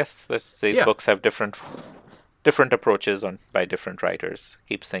 And I guess these books have different approaches by different writers.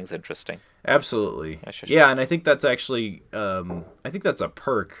 Keeps things interesting. Absolutely. And I think that's actually I think that's a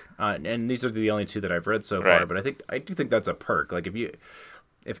perk. And these are the only two that I've read so far. But I do think that's a perk. Like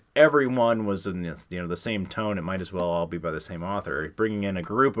if everyone was in the same tone, it might as well all be by the same author. Bringing in a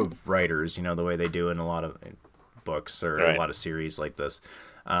group of writers, the way they do in a lot of books or a lot of series like this,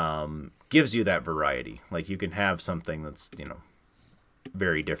 gives you that variety. Like you can have something that's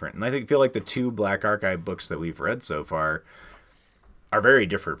very different. And I feel like the two Black Archive books that we've read so far are very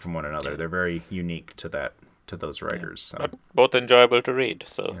different from one another. They're very unique to those writers. So. But both enjoyable to read,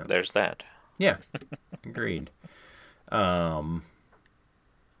 so there's that. Yeah, agreed.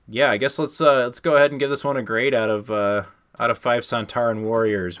 Yeah, I guess let's go ahead and give this one a grade out of 5 Santaran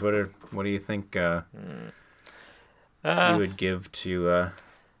warriors. What do you think you would give to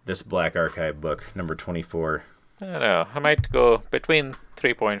this Black Archive book, number 24? I don't know. I might go between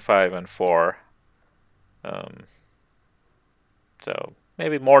 3.5 and 4. So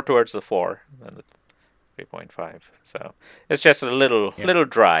maybe more towards the 4 than the 3.5. So it's just a little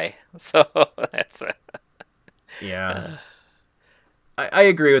dry. So that's yeah. I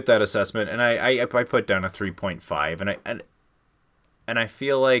agree with that assessment, and I put down a 3.5, and I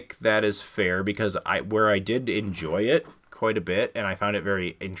feel like that is fair because where I did enjoy it quite a bit, and I found it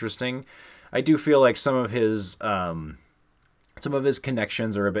very interesting. I do feel like some of his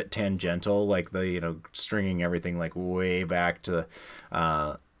connections are a bit tangential, like the stringing everything like way back to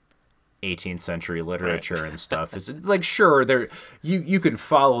 18th century literature and stuff. Is like sure there you can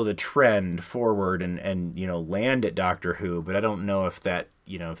follow the trend forward and land at Doctor Who, but I don't know if that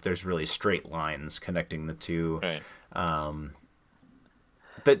if there's really straight lines connecting the two. Right.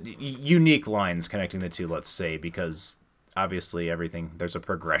 That unique lines connecting the two, let's say, because obviously there's a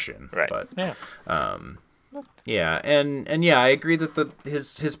progression. Right. But yeah, and I agree that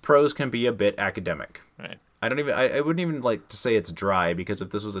his prose can be a bit academic. Right. I wouldn't even like to say it's dry, because if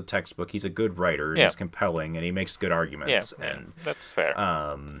this was a textbook, he's a good writer, and he's compelling, and he makes good arguments. Yeah, and that's fair.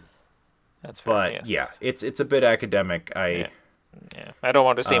 That's fair. But yes. It's a bit academic. I don't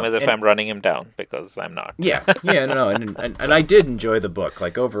want to seem as if I'm running him down, because I'm not. No, and I did enjoy the book.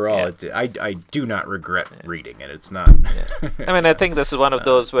 Like overall, I do not regret reading it. It's not. I mean, I think this is one of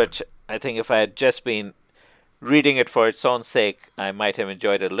those which I think if I had just been reading it for its own sake, I might have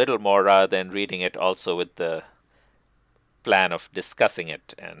enjoyed it a little more, rather than reading it also with the plan of discussing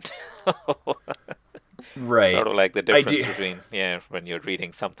it. And right, sort of like the difference between when you're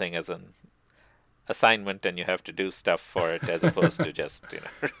reading something as an assignment and you have to do stuff for it, as opposed to just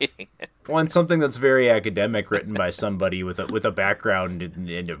reading it. Well, and something that's very academic, written by somebody with a background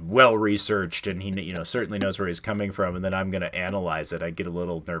and well researched, and he certainly knows where he's coming from, and then I'm going to analyze it. I get a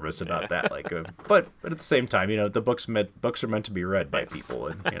little nervous about that. Like, but at the same time, the books are meant to be read by people,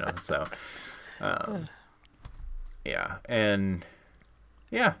 and so and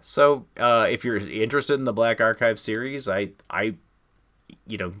so if you're interested in the Black Archive series, I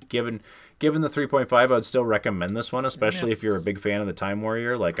given the 3.5, I would still recommend this one, especially if you're a big fan of the Time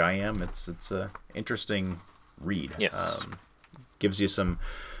Warrior like I am. It's a interesting read. Yes. Gives you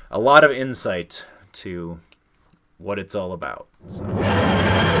a lot of insight to what it's all about. So.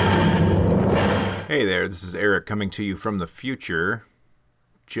 Hey there, this is Eric coming to you from the future.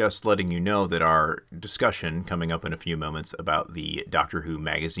 Just letting you know that our discussion coming up in a few moments about the Doctor Who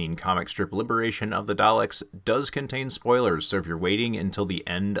magazine comic strip Liberation of the Daleks does contain spoilers, so if you're waiting until the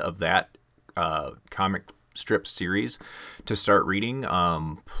end of that comic strip series to start reading,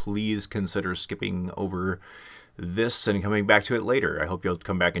 please consider skipping over this and coming back to it later. I hope you'll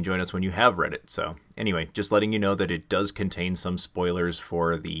come back and join us when you have read it. So anyway, just letting you know that it does contain some spoilers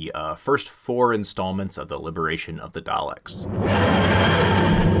for the first 4 installments of the Liberation of the Daleks.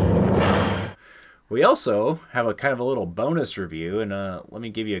 We also have a kind of a little bonus review, and let me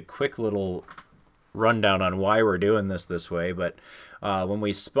give you a quick little rundown on why we're doing this way. But when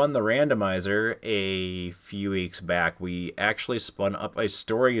we spun the randomizer a few weeks back, we actually spun up a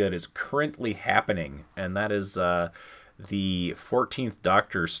story that is currently happening, and that is the 14th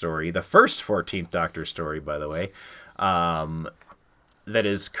Doctor story, the first 14th Doctor story, by the way, that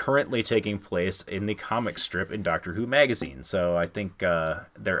is currently taking place in the comic strip in Doctor Who magazine. So I think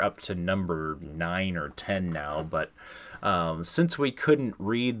they're up to number 9 or 10 now, but since we couldn't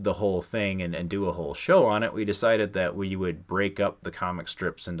read the whole thing and do a whole show on it, we decided that we would break up the comic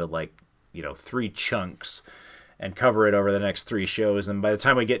strips into 3 chunks and cover it over the next 3 shows. And by the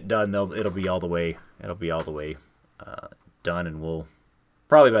time we get done, it'll be all the way done, and we'll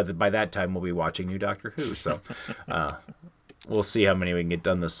probably by that time we'll be watching new Doctor Who. So we'll see how many we can get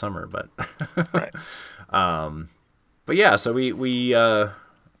done this summer. But right. But yeah, so we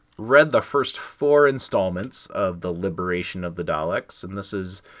read the first 4 installments of the Liberation of the Daleks, and this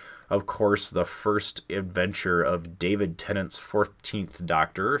is, of course, the first adventure of David Tennant's 14th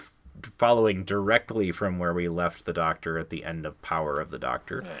Doctor, following directly from where we left the Doctor at the end of Power of the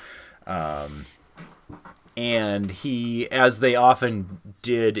Doctor. And he, as they often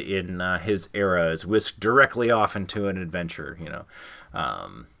did in his era, is whisked directly off into an adventure,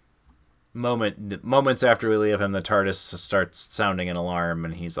 moments after we leave him, the TARDIS starts sounding an alarm,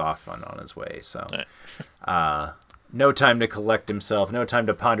 and he's off on his way. So, no time to collect himself, no time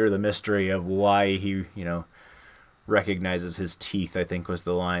to ponder the mystery of why he, recognizes his teeth, I think was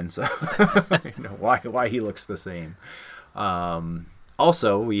the line. So, why he looks the same.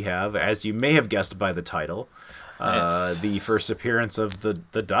 Also, we have, as you may have guessed by the title, the first appearance of the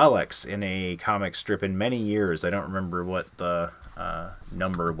Daleks in a comic strip in many years. I don't remember what the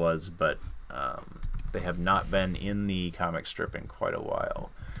number was, but they have not been in the comic strip in quite a while.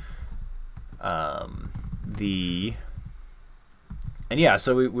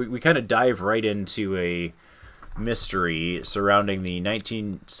 So we kind of dive right into a mystery surrounding the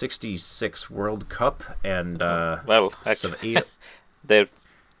 1966 World Cup and they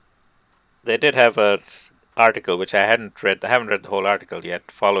did have a article which I haven't read the whole article yet,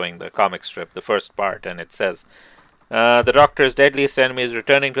 following the comic strip, the first part, and it says the Doctor's deadliest enemy is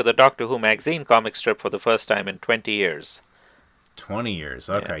returning to the Doctor Who magazine comic strip for the first time in 20 years. 20 years,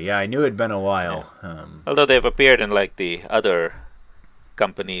 okay. Yeah, I knew it'd been a while. Yeah. Although they've appeared in like the other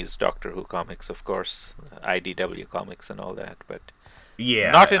companies' Doctor Who comics, of course, IDW comics and all that, but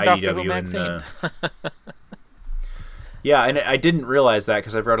not in IDW Doctor Who magazine. Yeah, and I didn't realize that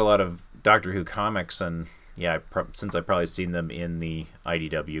because I've read a lot of Doctor Who comics, and since I've probably seen them in the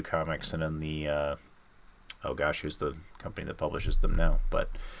IDW comics and in the who's the company that publishes them now? But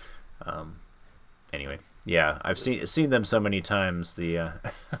anyway, yeah, I've seen them so many times. The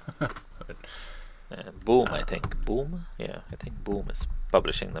Boom, I think. Boom? Yeah, I think Boom is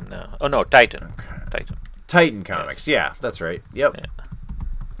publishing them now. Oh, no, Titan. Okay. Titan Comics, yes. Yeah, that's right. Yep. Yeah.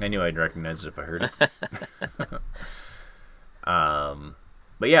 I knew I'd recognize it if I heard it.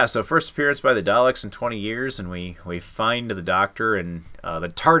 But yeah, so first appearance by the Daleks in 20 years, and we find the Doctor, and the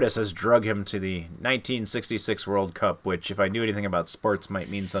TARDIS has drug him to the 1966 World Cup, which, if I knew anything about sports, might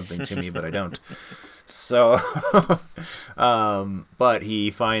mean something to me, but I don't. So, but he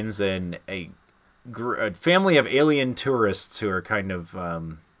finds a family of alien tourists who are kind of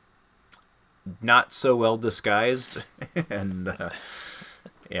not so well disguised, and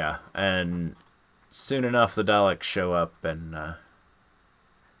and soon enough the Daleks show up and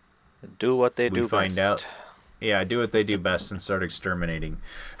do what they do find best. Do what they do best and start exterminating.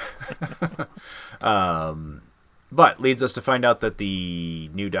 But leads us to find out that the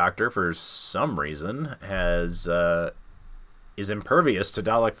new Doctor, for some reason, is impervious to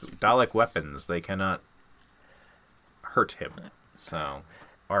Dalek weapons. They cannot hurt him. So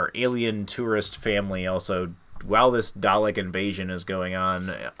our alien tourist family also, while this Dalek invasion is going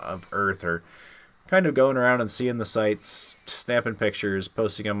on of Earth, are kind of going around and seeing the sights, snapping pictures,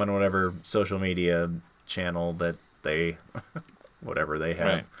 posting them on whatever social media channel that they whatever they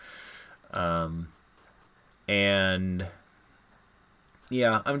have. Right. And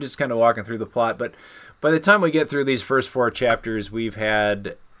yeah, I'm just kind of walking through the plot, but by the time we get through these first 4 chapters, we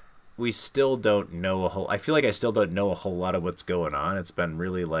still don't know I feel like I still don't know a whole lot of what's going on. It's been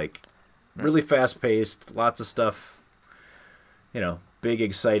really really fast paced, lots of stuff, big,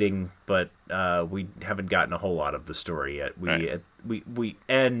 exciting, but we haven't gotten a whole lot of the story yet. We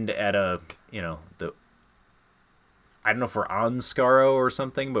end at I don't know if we're on Skaro or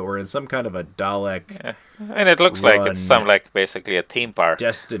something, but we're in some kind of a Dalek. Yeah. And it looks like it's basically a theme park.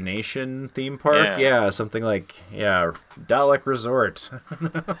 Destination theme park? Yeah, something like, Dalek Resort.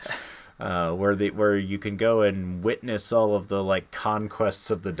 Where you can go and witness all of the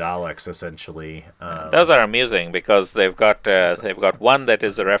conquests of the Daleks, essentially. Those are amusing because they've got one that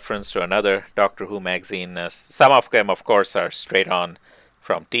is a reference to another Doctor Who magazine. Some of them, of course, are straight on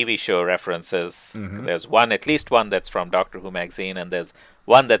from TV show references. Mm-hmm. There's at least one that's from Doctor Who magazine, and there's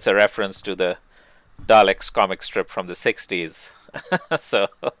one that's a reference to the Daleks comic strip from the 60s. So.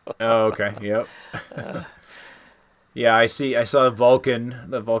 Oh, okay. Yep. Yeah, I saw the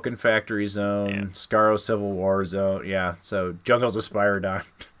Vulcan Factory Zone, Skaro Civil War Zone. Yeah, so Jungles of Spyrodon.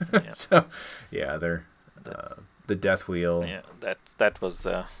 Yeah. So, yeah, they're the Death Wheel. Yeah, that was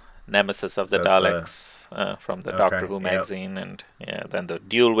Nemesis of the Daleks from the Doctor Who magazine, and then the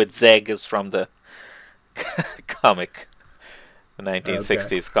Duel with Zeg is from the comic, the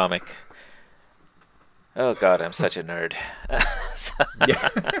 1960s comic. Oh God, I'm such a nerd.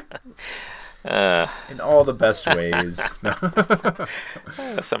 In all the best ways.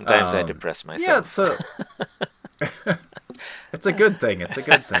 Sometimes I depress myself. Yeah, it's a good thing. It's a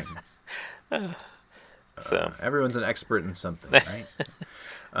good thing. So everyone's an expert in something, right?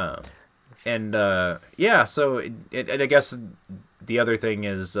 So I guess the other thing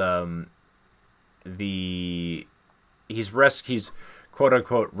is he's quote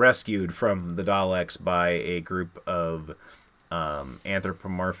unquote rescued from the Daleks by a group of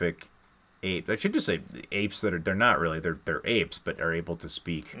anthropomorphic ape. I should just say apes they're not really they're apes, but are able to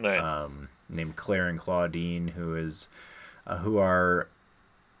speak. Right. Named Claire and Claudine, who are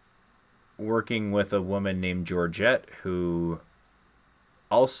working with a woman named Georgette, who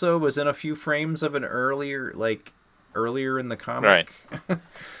also was in a few frames of an earlier in the comic. Right.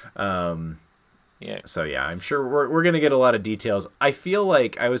 Yeah. So yeah, I'm sure we're gonna get a lot of details. I feel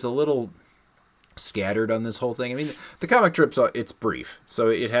like I was a little scattered on this whole thing. I mean, the comic strip's it's brief, so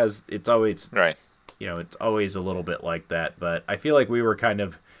it's always right. It's always a little bit like that. But I feel like we were kind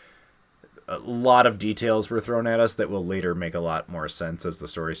of a lot of details were thrown at us that will later make a lot more sense as the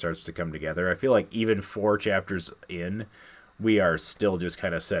story starts to come together. I feel like even 4 chapters in, we are still just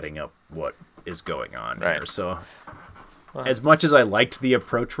kind of setting up what is going on here. So as much as I liked the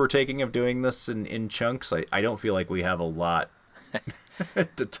approach we're taking of doing this in chunks, I don't feel like we have a lot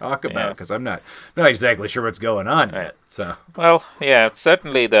to talk about because I'm not exactly sure what's going on yet. So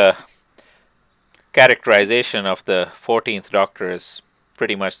certainly the characterization of the 14th Doctor is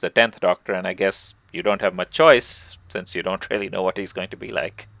pretty much the 10th Doctor, and I guess you don't have much choice since you don't really know what he's going to be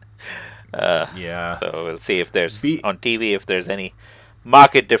like. So we'll see if there's on TV if there's any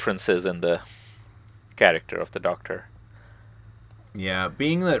marked differences in the character of the Doctor. Yeah,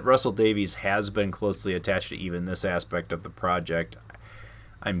 being that Russell Davies has been closely attached to even this aspect of the project,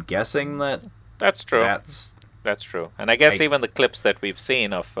 I'm guessing that's true. That's true, and I guess even the clips that we've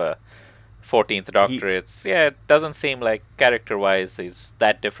seen of 14th Doctor, it doesn't seem like character-wise he's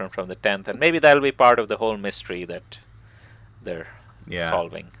that different from the 10th, and maybe that'll be part of the whole mystery that they're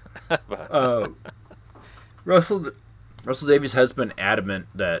solving. Russell Davies has been adamant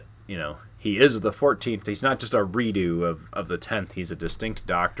that he is the 14th. He's not just a redo of the 10th. He's a distinct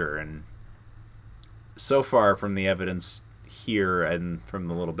Doctor, and so far from the evidence here and from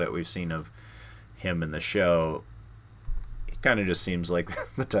the little bit we've seen of him in the show, kind of just seems like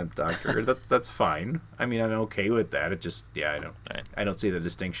the 10th Doctor. That's fine. I mean, I'm okay with that. It just, I don't see the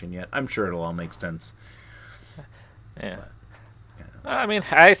distinction yet. I'm sure it'll all make sense. Yeah. I mean,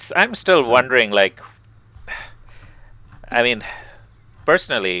 I'm still wondering,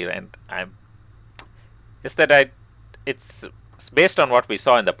 personally, and it's based on what we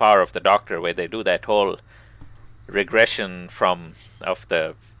saw in The Power of the Doctor, where they do that whole regression from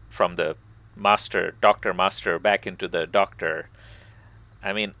the Doctor Master back into the Doctor.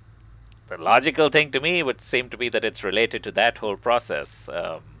 I mean, the logical thing to me would seem to be that it's related to that whole process.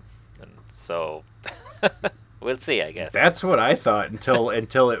 And so we'll see, I guess. That's what I thought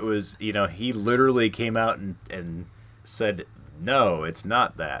until it was, he literally came out and said, no, it's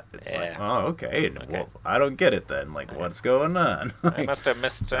not that. It's like, oh, okay. Well, I don't get it then. What's going on? I must have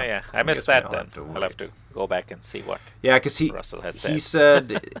missed. I missed that then. I'll have to go back and see what. Yeah, because Russell has said. He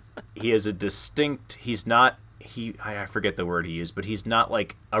said he has a distinct. He's not. I forget the word he used, but he's not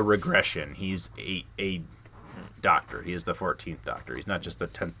like a regression. He's a Doctor. He is the 14th Doctor. He's not just the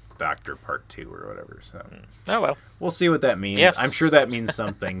 10th Doctor Part 2 or whatever. So. Oh well. We'll see what that means. Yes. I'm sure that means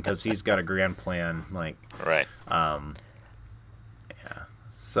something because he's got a grand plan. Right.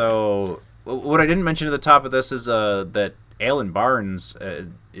 So, what I didn't mention at the top of this is that Alan Barnes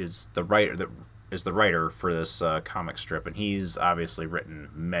is the writer for this comic strip, and he's obviously written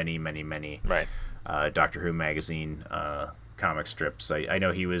many Doctor Who magazine comic strips. I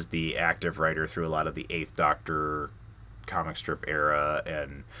know he was the active writer through a lot of the 8th Doctor comic strip era,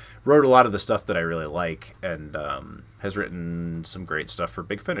 and wrote a lot of the stuff that I really like, and has written some great stuff for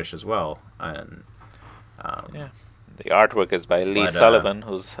Big Finish as well. And the artwork is by Lee Sullivan,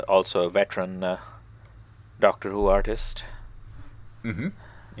 who's also a veteran Doctor Who artist. Mm-hmm.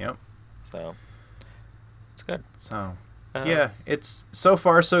 Yep. So it's good. So it's so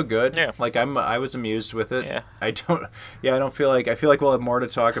far so good. Yeah. I was amused with it. Yeah. I don't feel like we'll have more to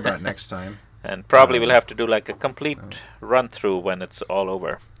talk about next time. And probably we'll have to do a complete run through when it's all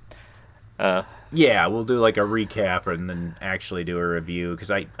over. We'll do a recap and then actually do a review,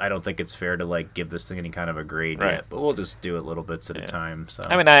 because I don't think it's fair to give this thing any kind of a grade yet, but we'll just do it little bits at a time. So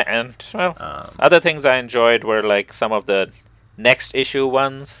I mean, other things I enjoyed were some of the next issue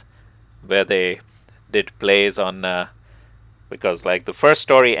ones where they did plays on because the first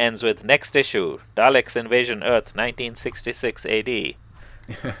story ends with next issue, Daleks Invasion Earth 1966 AD.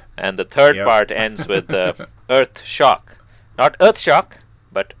 And the third part ends with Earth Shock. Not Earth Shock,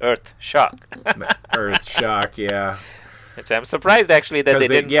 but Earth Shock. Earth Shock, yeah. Which I'm surprised actually that they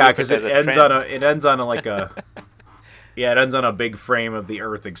didn't. Yeah, because it ends on it ends on a big frame of the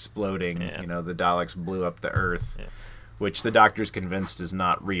Earth exploding. Yeah. The Daleks blew up the Earth, which the Doctor's convinced is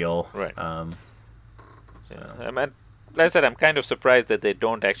not real. Right. Like I said, I'm kind of surprised that they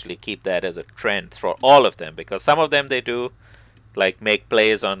don't actually keep that as a trend for all of them, because some of them they do, like make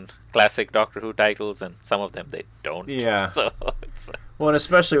plays on classic Doctor Who titles, and some of them they don't. Yeah. So it's well, and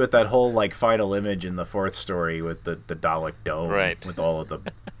especially with that whole like final image in the fourth story with the Dalek dome, right, with all of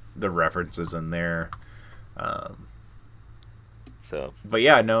the references in there. So, but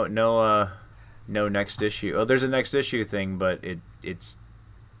yeah, no next issue. Oh, there's a next issue thing, but it's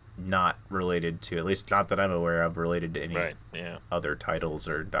not related to, at least not that I'm aware of, related to any other titles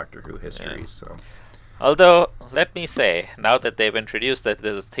or Doctor Who history. Yeah. So, although let me say, now that they've introduced that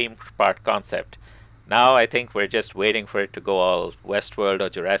there's a theme park concept, now I think we're just waiting for it to go all Westworld or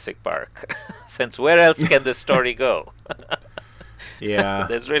Jurassic Park. Since where else can this story go? Yeah,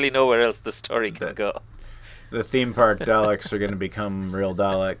 there's really nowhere else the story can go. The theme park Daleks are going to become real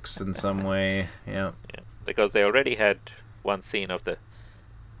Daleks in some way. Yeah, because they already had one scene of the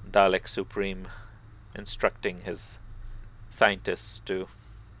Dalek Supreme instructing his scientists to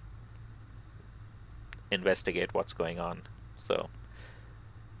investigate what's going on. So,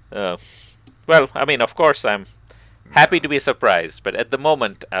 well, I mean, of course, I'm happy to be surprised, but at the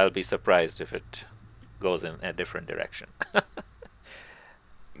moment, I'll be surprised if it goes in a different direction.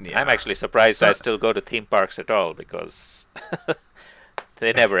 Yeah. I'm actually surprised I still go to theme parks at all, because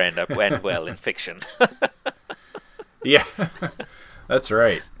they never end well in fiction. Yeah, that's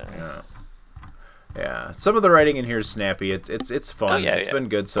right. Yeah. Some of the writing in here is snappy. It's fun. Oh, yeah, it's been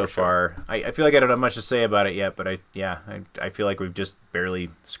good so far. Sure. I feel like I don't have much to say about it yet, but I feel like we've just barely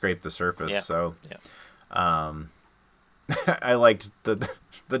scraped the surface. Yeah. So, I liked the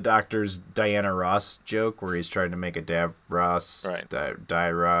Doctor's Diana Ross joke where he's trying to make a Dav Ross,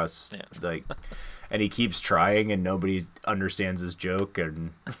 Die Ross, like, and he keeps trying and nobody understands his joke,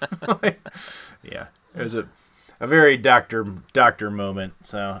 and it was a very doctor moment.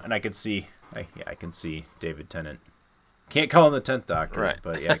 So, and I could see, I can see David Tennant. Can't call him the 10th Doctor,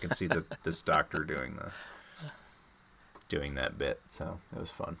 but yeah, I can see this Doctor doing that bit. So it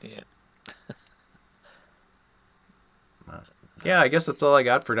was fun. Yeah. Yeah, I guess that's all I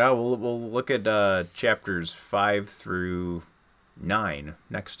got for now. We'll look at chapters 5 through 9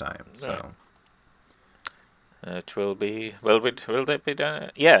 next time. So it will be. Will they be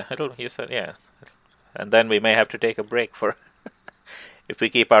done? Yeah, you said yeah, and then we may have to take a break for. If we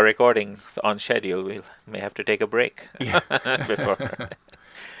keep our recordings on schedule, we may have to take a break before.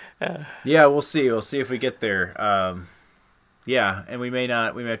 Yeah, we'll see. We'll see if we get there. Yeah, and we may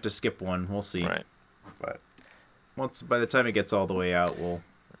not. We may have to skip one. We'll see. Right. But by the time it gets all the way out,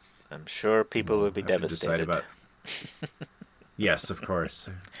 I'm sure people will be devastated. About... Yes, of course.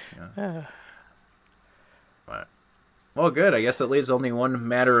 Yeah. But, well, good. I guess that leaves only one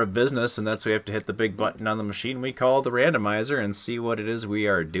matter of business, and that's we have to hit the big button on the machine we call the randomizer and see what it is we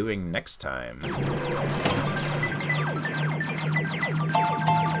are doing next time.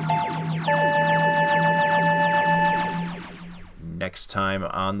 Next time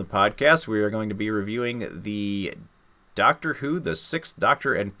on the podcast, we are going to be reviewing the Doctor Who, the Sixth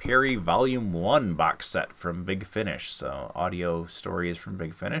Doctor and Perry Volume 1 box set from Big Finish. So, audio stories from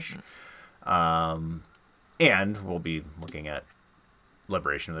Big Finish. And we'll be looking at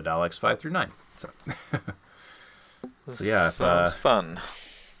Liberation of the Daleks 5 through 9. So yeah. Sounds fun.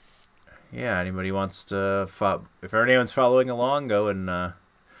 Yeah, anybody wants to... if anyone's following along, go and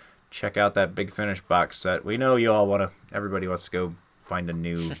check out that Big Finish box set. We know you all everybody wants to go find a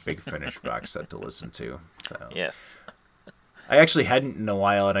new Big Finish box set to listen to. So. Yes. I actually hadn't in a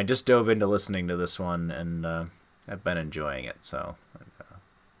while, and I just dove into listening to this one, and I've been enjoying it. So,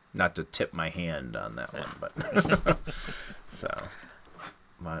 not to tip my hand on that one, but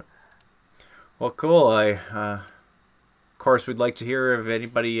well, cool. Of course, we'd like to hear if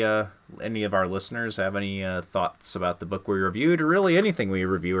anybody, any of our listeners, have any thoughts about the book we reviewed, or really anything we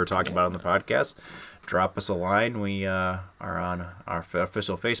review or talk about on the podcast. Drop us a line. We are on our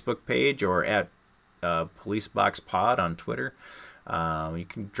official Facebook page or at PoliceBoxPod on Twitter. You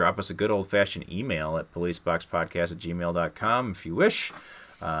can drop us a good old-fashioned email at policeboxpodcast@gmail.com if you wish.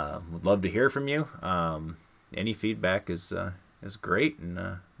 Would love to hear from you. Any feedback is great,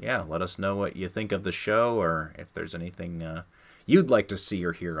 and let us know what you think of the show, or if there's anything you'd like to see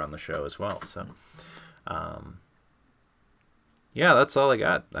or hear on the show as well. So, that's all I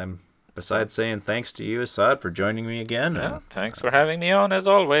got. Besides saying thanks to you, Assad, for joining me again. Yeah, thanks for having me on, as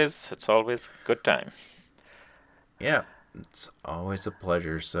always. It's always a good time. Yeah, it's always a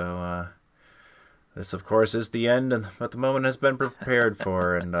pleasure. So, this, of course, is the end, and what the moment has been prepared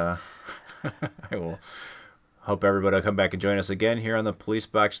for, and I will hope everybody will come back and join us again here on the Police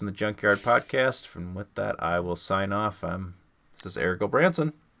Box and the Junkyard podcast. And with that, I will sign off. This is Eric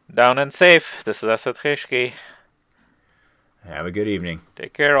O'Branson. Down and safe. This is Asad Khishki. Have a good evening.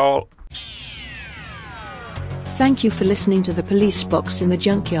 Take care, all. Thank you for listening to the Police Box in the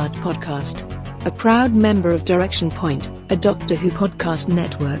Junkyard podcast, a proud member of Direction Point, a Doctor Who podcast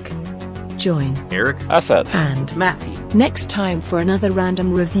network. Join Eric, Asad, and Matthew next time for another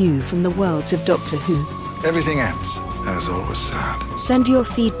random review from the worlds of Doctor Who. Everything ends, and it's always sad. Send your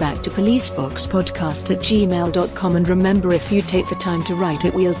feedback to policeboxpodcast@gmail.com, and remember, if you take the time to write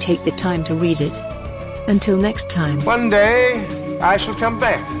it, we'll take the time to read it. Until next time. One day, I shall come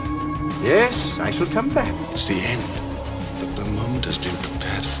back. Yes, I shall come back. It's the end, but the moment has been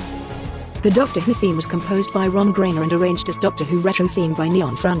prepared for. The Doctor Who theme was composed by Ron Grainer and arranged as Doctor Who Retro theme by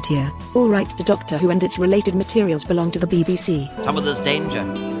Neon Frontier. All rights to Doctor Who and its related materials belong to the BBC. Somewhere there's danger,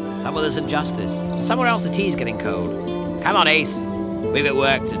 somewhere there's injustice, and somewhere else the tea's getting cold. Come on, Ace, we've got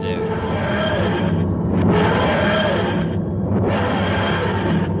work to do.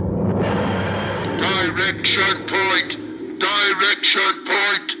 Direction Point! Direction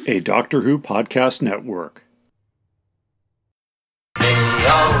Point! A Doctor Who podcast network. They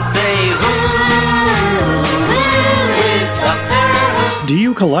all say, who is Doctor Who? Do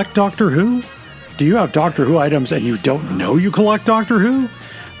you collect Doctor Who? Do you have Doctor Who items and you don't know you collect Doctor Who?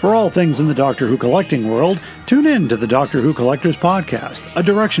 For all things in the Doctor Who collecting world, tune in to the Doctor Who Collectors Podcast, a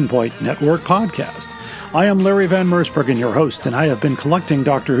Direction Point network podcast. I am Larry Van Mersbergen, your host, and I have been collecting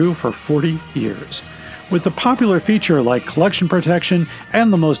Doctor Who for 40 years. With a popular feature like collection protection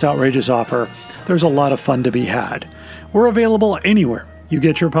and the most outrageous offer, there's a lot of fun to be had. We're available anywhere you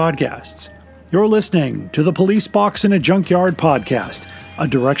get your podcasts. You're listening to the Police Box in a Junkyard podcast, a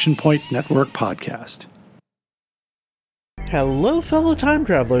Direction Point network podcast. Hello, fellow time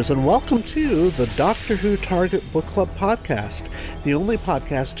travelers, and welcome to the Doctor Who Target Book Club podcast, the only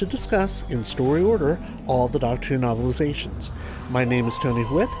podcast to discuss, in story order, all the Doctor Who novelizations. My name is Tony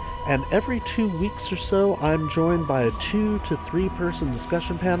Whitt, and every 2 weeks or so, I'm joined by a 2 to 3 person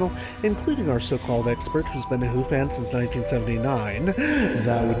discussion panel, including our so-called expert who's been a Who fan since 1979.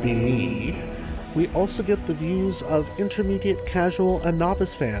 That would be me. We also get the views of intermediate, casual, and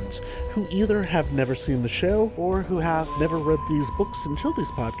novice fans who either have never seen the show or who have never read these books until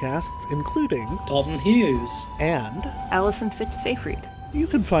these podcasts, including Dalton Hughes and Alison Fitz-Seyfried. You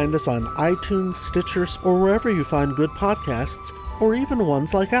can find us on iTunes, Stitcher, or wherever you find good podcasts, or even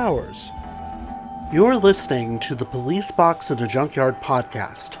ones like ours. You're listening to the Police Box in a Junkyard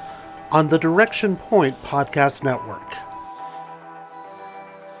podcast on the Direction Point Podcast Network.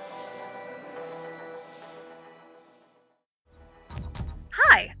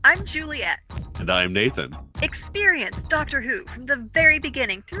 Hi, I'm Juliet. And I'm Nathan. Experience Doctor Who from the very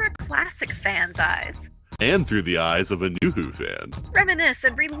beginning through a classic fan's eyes. And through the eyes of a new Who fan. Reminisce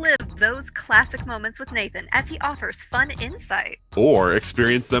and relive those classic moments with Nathan as he offers fun insight. Or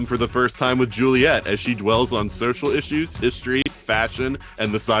experience them for the first time with Juliet as she dwells on social issues, history, fashion,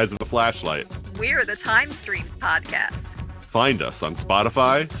 and the size of a flashlight. We're the Time Streams podcast. Find us on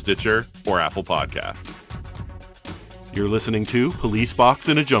Spotify, Stitcher, or Apple Podcasts. You're listening to Police Box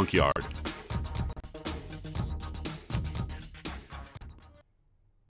in a Junkyard.